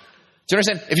 Do you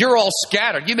understand? If you're all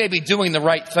scattered, you may be doing the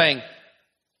right thing,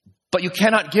 but you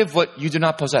cannot give what you do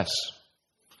not possess.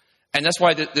 And that's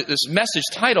why this message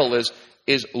title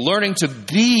is learning to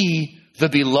be the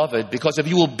beloved, because if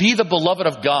you will be the beloved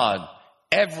of God,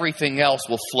 everything else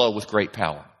will flow with great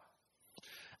power.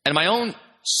 And my own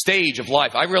stage of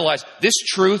life, I realized this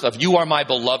truth of you are my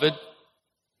beloved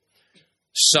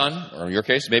son, or in your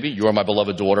case, maybe you are my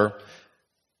beloved daughter.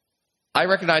 I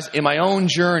recognize in my own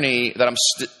journey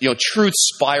that truth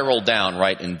spiraled down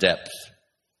right in depth.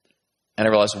 And I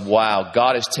realized, wow,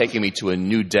 God is taking me to a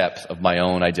new depth of my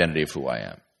own identity of who I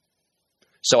am.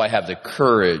 So I have the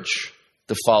courage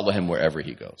to follow him wherever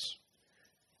he goes.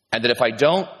 And that if I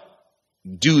don't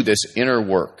do this inner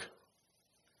work,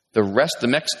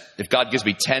 if God gives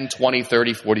me 10, 20,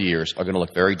 30, 40 years, are going to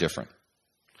look very different.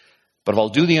 But if I'll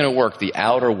do the inner work, the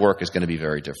outer work is going to be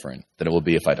very different than it will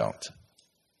be if I don't.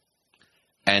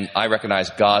 And I recognize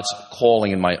God's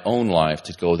calling in my own life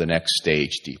to go the next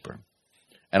stage deeper.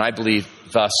 And I believe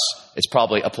thus it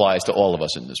probably applies to all of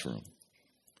us in this room.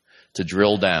 To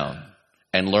drill down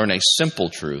and learn a simple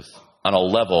truth on a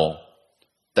level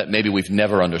that maybe we've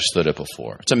never understood it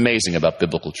before. It's amazing about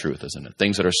biblical truth, isn't it?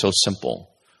 Things that are so simple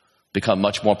become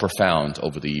much more profound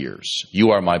over the years.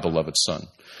 You are my beloved son.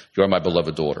 You are my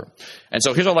beloved daughter. And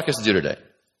so here's what I'd like us to do today.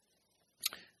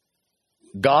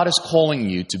 God is calling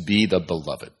you to be the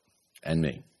beloved, and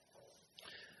me.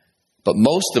 But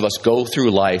most of us go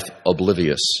through life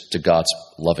oblivious to God's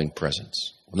loving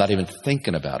presence. We're not even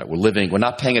thinking about it. We're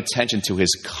not paying attention to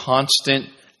his constant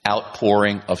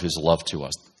outpouring of his love to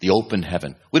us. The open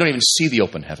heaven. We don't even see the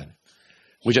open heaven.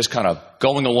 We're just kind of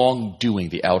going along doing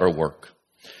the outer work.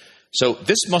 So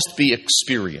this must be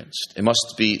experienced. It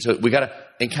must be, so we got to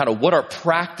encounter what are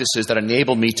practices that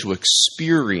enable me to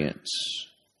experience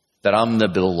that I'm the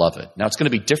beloved. Now, it's going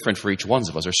to be different for each one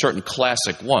of us. There are certain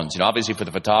classic ones. Obviously for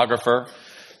the photographer,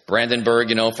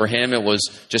 Brandenburg, for him, it was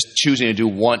just choosing to do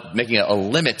making a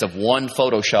limit of one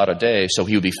photo shot a day so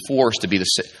he would be forced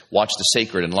to watch the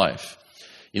sacred in life.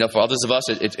 For others of us,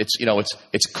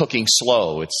 it's cooking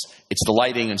slow. It's the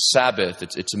lighting and Sabbath.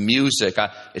 It's music.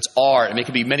 It's art. I mean, it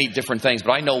can be many different things.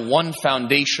 But I know one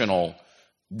foundational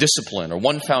discipline or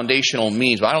one foundational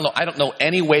means. But I don't know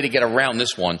any way to get around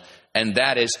this one, and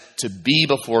that is to be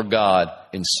before God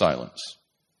in silence,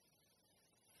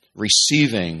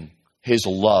 receiving his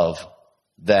love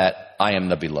that I am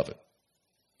the beloved.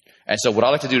 And so, what I'd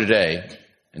like to do today,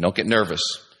 and don't get nervous,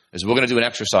 is we're going to do an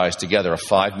exercise together of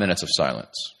 5 minutes of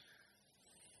silence.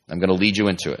 I'm going to lead you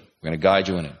into it. We're going to guide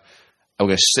you in it. I'm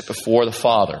going to sit before the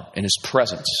Father in his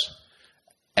presence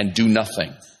and do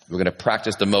nothing. We're going to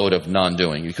practice the mode of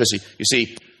non-doing. Because, you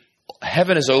see,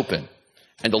 heaven is open,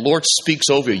 and the Lord speaks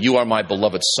over you. You are my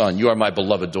beloved son. You are my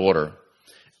beloved daughter.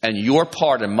 And your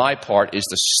part and my part is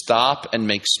to stop and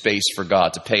make space for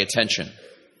God, to pay attention.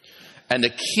 And the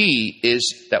key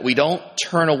is that we don't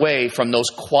turn away from those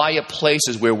quiet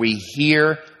places where we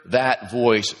hear that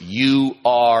voice. You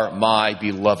are my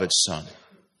beloved son.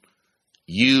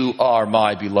 You are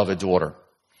my beloved daughter.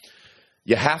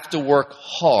 You have to work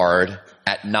hard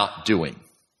at not doing.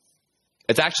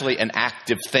 It's actually an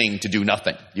active thing to do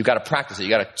nothing. You've got to practice it.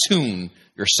 You've got to tune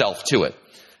yourself to it.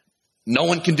 No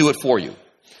one can do it for you.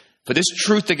 For this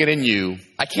truth to get in you,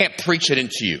 I can't preach it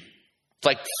into you. It's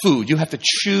like food. You have to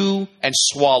chew and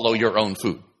swallow your own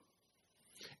food.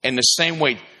 In the same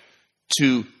way,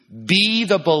 to be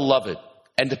the beloved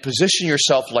and to position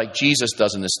yourself like Jesus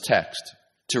does in this text,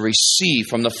 to receive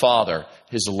from the Father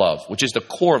his love, which is the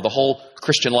core of the whole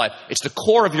Christian life. It's the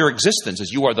core of your existence,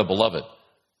 as you are the beloved.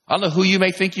 I don't know who you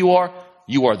may think you are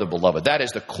the beloved. That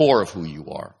is the core of who you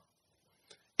are.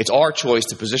 It's our choice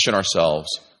to position ourselves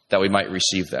that we might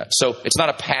receive that. So it's not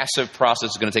a passive process.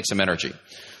 It's going to take some energy.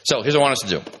 So here's what I want us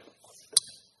to do.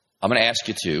 I'm going to ask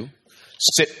you to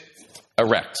sit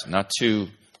erect, not too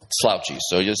slouchy.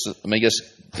 So just let me just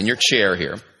in your chair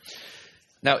here.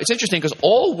 Now, it's interesting because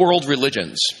all world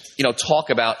religions, talk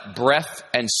about breath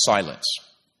and silence.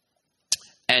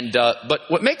 And but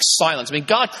what makes silence,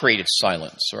 God created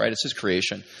silence, right? It's his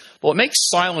creation. But what makes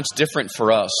silence different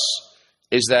for us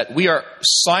is that we are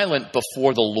silent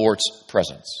before the Lord's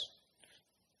presence.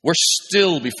 We're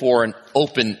still before an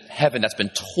open heaven that's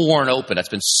been torn open, that's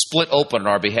been split open on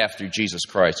our behalf through Jesus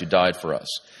Christ who died for us.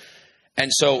 And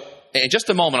so in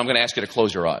just a moment, I'm going to ask you to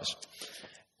close your eyes.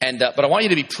 And but I want you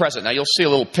to be present. Now, you'll see a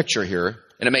little picture here,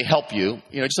 and it may help you,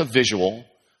 just a visual.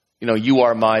 You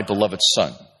are my beloved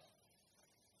son.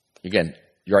 Again,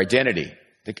 your identity,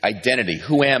 the identity.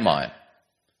 Who am I?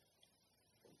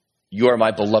 You are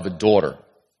my beloved daughter.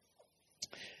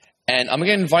 And I'm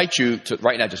going to invite you to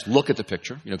right now just look at the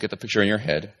picture, get the picture in your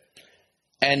head.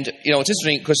 And, it's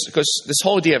interesting because this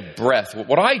whole idea of breath,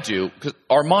 what I do, because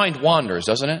our mind wanders,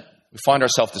 doesn't it? We find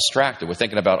ourselves distracted. We're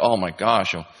thinking about, oh my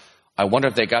gosh, I wonder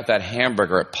if they got that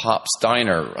hamburger at Pop's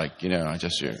Diner.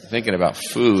 You're thinking about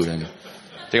food and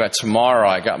thinking about tomorrow.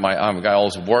 I got all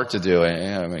this work to do.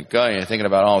 And you're thinking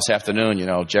about, this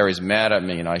afternoon, Jerry's mad at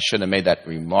me. I shouldn't have made that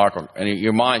remark. And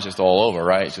your mind's just all over,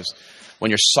 right? It's just, when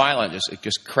you're silent, it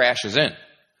just crashes in.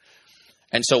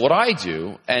 And so what I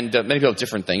do, and many people have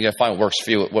different things. I find what works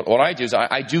for you. What I do is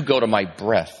I do go to my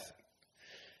breath.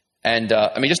 And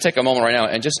just take a moment right now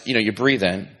and just, you breathe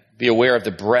in. Be aware of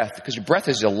the breath, because your breath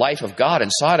is the life of God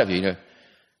inside of you.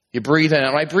 You breathe in,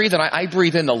 and when I breathe in, I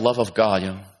breathe in the love of God.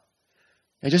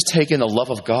 I just take in the love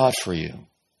of God for you.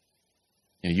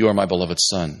 You are my beloved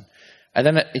son. And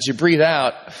then as you breathe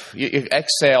out, you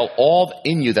exhale all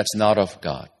in you that's not of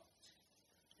God.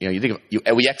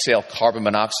 We exhale carbon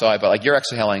monoxide, but you're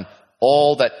exhaling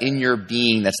all that in your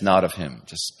being that's not of him.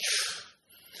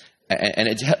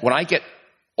 When I get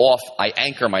off, I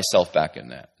anchor myself back in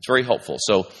that. It's very helpful.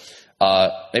 So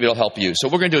maybe it'll help you. So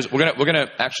what we're going to do is we're going to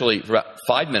actually for about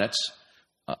 5 minutes.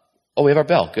 We have our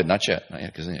bell. Good, not yet.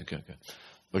 Good.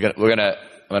 I'm going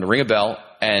to ring a bell,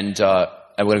 and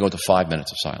we're going to go into 5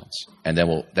 minutes of silence, and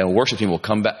then worship team will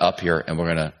come back up here, and we're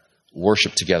going to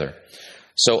worship together.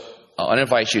 So I want to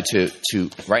invite you to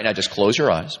right now just close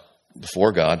your eyes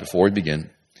before God before we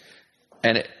begin.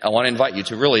 And I want to invite you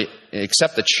to really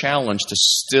accept the challenge to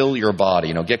still your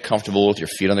body. Get comfortable with your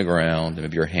feet on the ground, and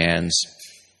maybe your hands,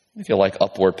 if you like,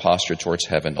 upward posture towards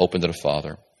heaven, open to the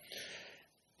Father.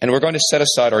 And we're going to set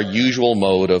aside our usual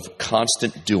mode of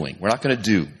constant doing. We're not going to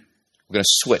do. We're going to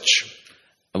switch,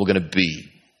 and we're going to be.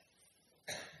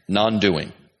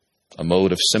 Non-doing, a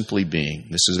mode of simply being.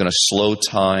 This is going to slow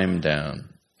time down.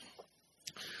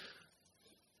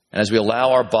 And as we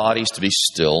allow our bodies to be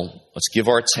still, let's give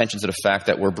our attention to the fact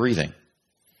that we're breathing.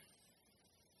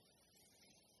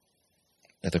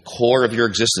 At the core of your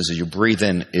existence as you breathe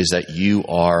in is that you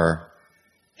are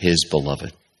his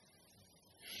beloved.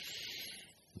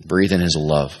 Breathe in his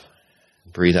love.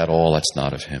 Breathe out all that's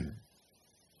not of him.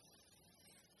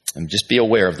 And just be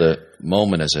aware of the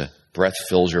moment as a breath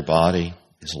fills your body,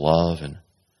 his love, and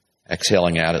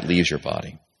exhaling out, it leaves your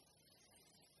body.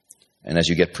 And as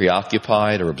you get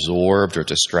preoccupied or absorbed or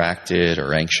distracted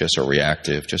or anxious or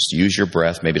reactive, just use your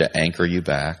breath maybe to anchor you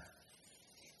back.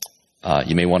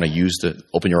 You may want to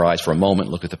open your eyes for a moment,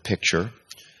 look at the picture.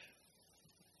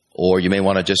 Or you may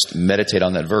want to just meditate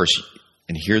on that verse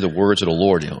and hear the words of the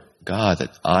Lord, God,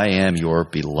 that I am your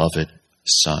beloved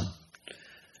son.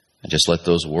 And just let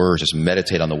those words, just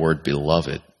meditate on the word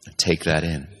beloved and take that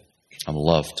in. I'm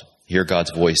loved. Hear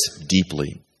God's voice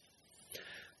deeply.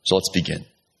 So let's begin.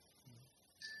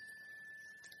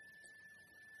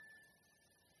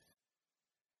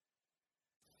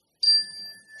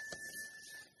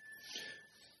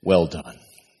 Well done.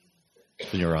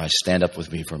 Open your eyes. Stand up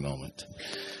with me for a moment.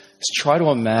 Let's try to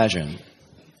imagine.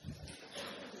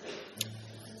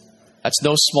 That's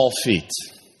no small feat.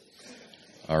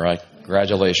 All right?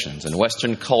 Congratulations. In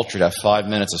Western culture, to have 5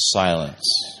 minutes of silence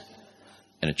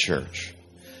in a church.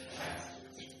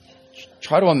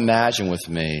 Try to imagine with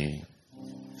me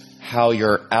how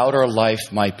your outer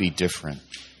life might be different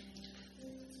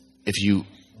if you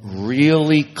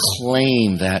really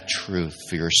claim that truth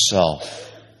for yourself.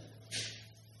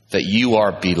 That you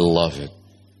are beloved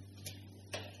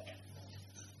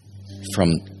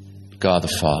from God the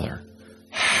Father.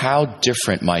 How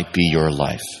different might be your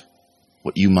life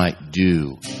what you might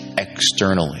do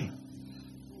externally.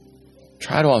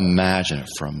 Try to imagine it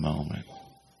for a moment.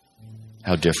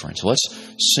 How different. So let's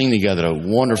sing together the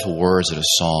wonderful words of the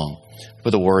song.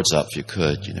 Put the words up if you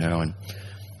could, and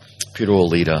Peter will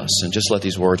lead us. And just let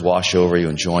these words wash over you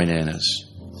and join in as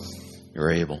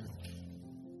you're able.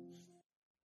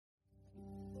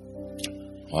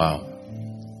 Wow.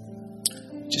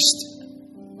 Just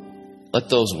let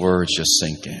those words just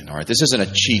sink in. All right. This isn't a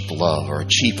cheap love or a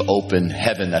cheap open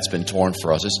heaven that's been torn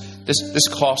for us. This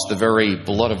cost the very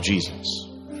blood of Jesus.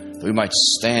 We might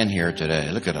stand here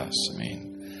today. Look at us. I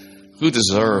mean, who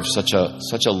deserves such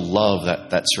a love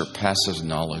that surpasses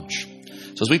knowledge?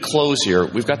 So as we close here,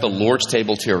 we've got the Lord's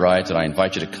table to your right, and I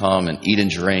invite you to come and eat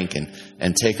and drink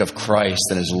and take of Christ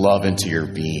and His love into your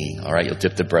being. All right. You'll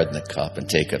dip the bread in the cup and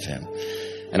take of Him.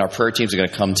 And our prayer teams are going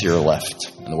to come to your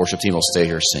left, and the worship team will stay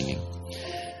here singing.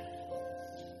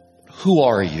 Who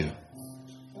are you?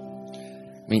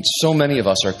 I mean, so many of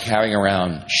us are carrying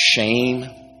around shame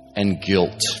and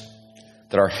guilt,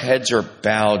 that our heads are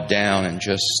bowed down and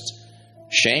just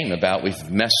shame about we've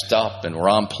messed up and we're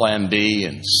on plan B,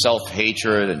 and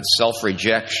self-hatred and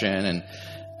self-rejection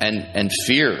and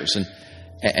fears.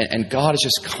 And God is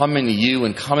just coming to you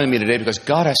and coming to me today because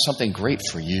God has something great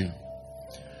for you.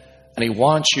 And He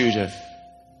wants you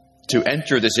to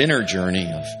enter this inner journey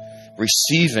of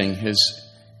receiving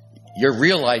your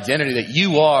real identity, that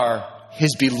you are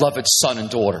His beloved son and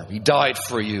daughter. He died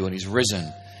for you and He's risen.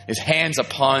 His hand's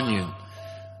upon you.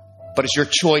 But it's your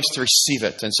choice to receive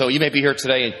it. And so you may be here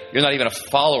today and you're not even a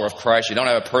follower of Christ. You don't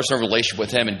have a personal relationship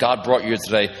with Him, and God brought you here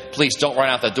today. Please don't run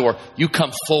out the door. You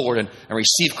come forward and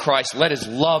receive Christ. Let His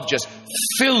love just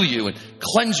fill you and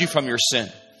cleanse you from your sin.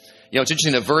 It's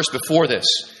interesting, the verse before this,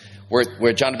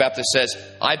 where John the Baptist says,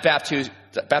 I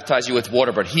baptize you with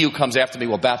water, but He who comes after me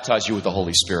will baptize you with the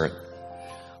Holy Spirit.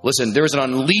 Listen, there is an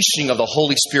unleashing of the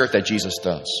Holy Spirit that Jesus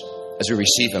does as we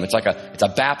receive Him. It's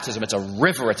a baptism, it's a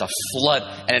river, it's a flood,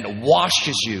 and it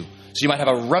washes you. So you might have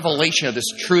a revelation of this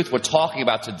truth we're talking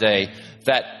about today,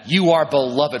 that you are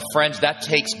beloved. Friends, that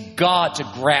takes God to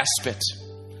grasp it.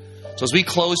 So as we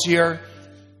close here,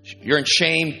 you're in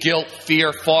shame, guilt,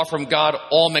 fear, far from God,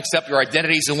 all mixed up, your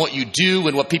identities and what you do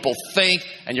and what people think,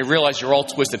 and you realize you're all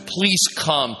twisted. Please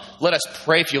come. Let us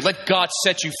pray for you. Let God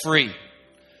set you free.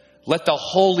 Let the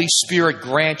Holy Spirit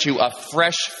grant you a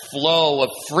fresh flow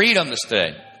of freedom this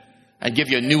day and give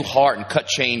you a new heart and cut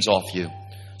chains off you.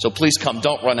 So please come.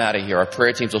 Don't run out of here. Our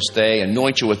prayer teams will stay,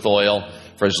 anoint you with oil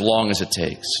for as long as it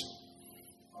takes.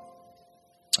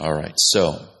 All right.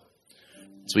 So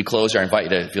as we close here, I invite you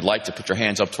to, if you'd like, to put your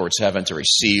hands up towards heaven to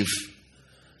receive.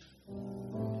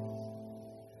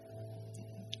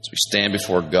 As we stand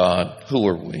before God, who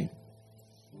are we?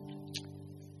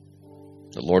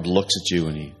 The Lord looks at you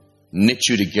and He knit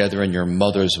you together in your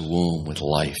mother's womb with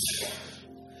life.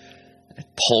 And it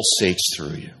pulsates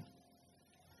through you.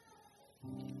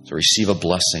 So receive a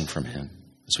blessing from Him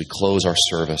as we close our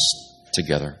service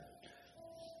together.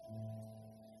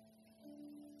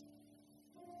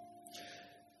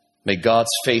 May God's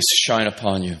face shine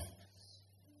upon you.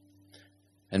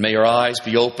 And may your eyes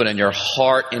be open and your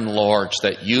heart enlarged,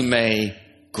 that you may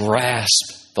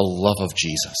grasp the love of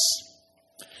Jesus.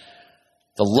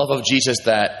 The love of Jesus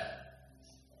that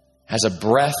has a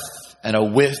breadth and a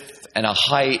width and a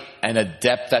height and a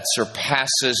depth that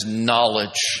surpasses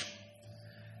knowledge.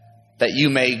 That you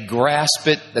may grasp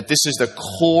it, that this is the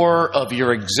core of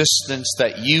your existence,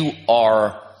 that you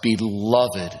are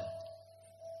beloved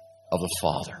of the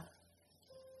Father.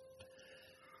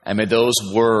 And may those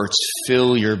words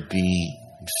fill your being,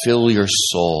 fill your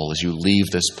soul as you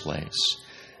leave this place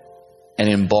and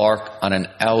embark on an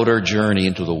outer journey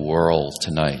into the world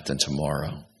tonight and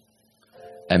tomorrow.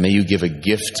 And may you give a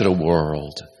gift to the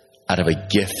world out of a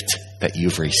gift that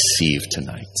you've received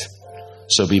tonight.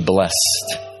 So be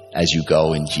blessed as you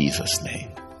go in Jesus'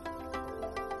 name.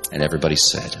 And everybody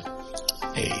said,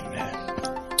 Amen.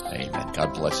 Amen.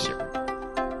 God bless you.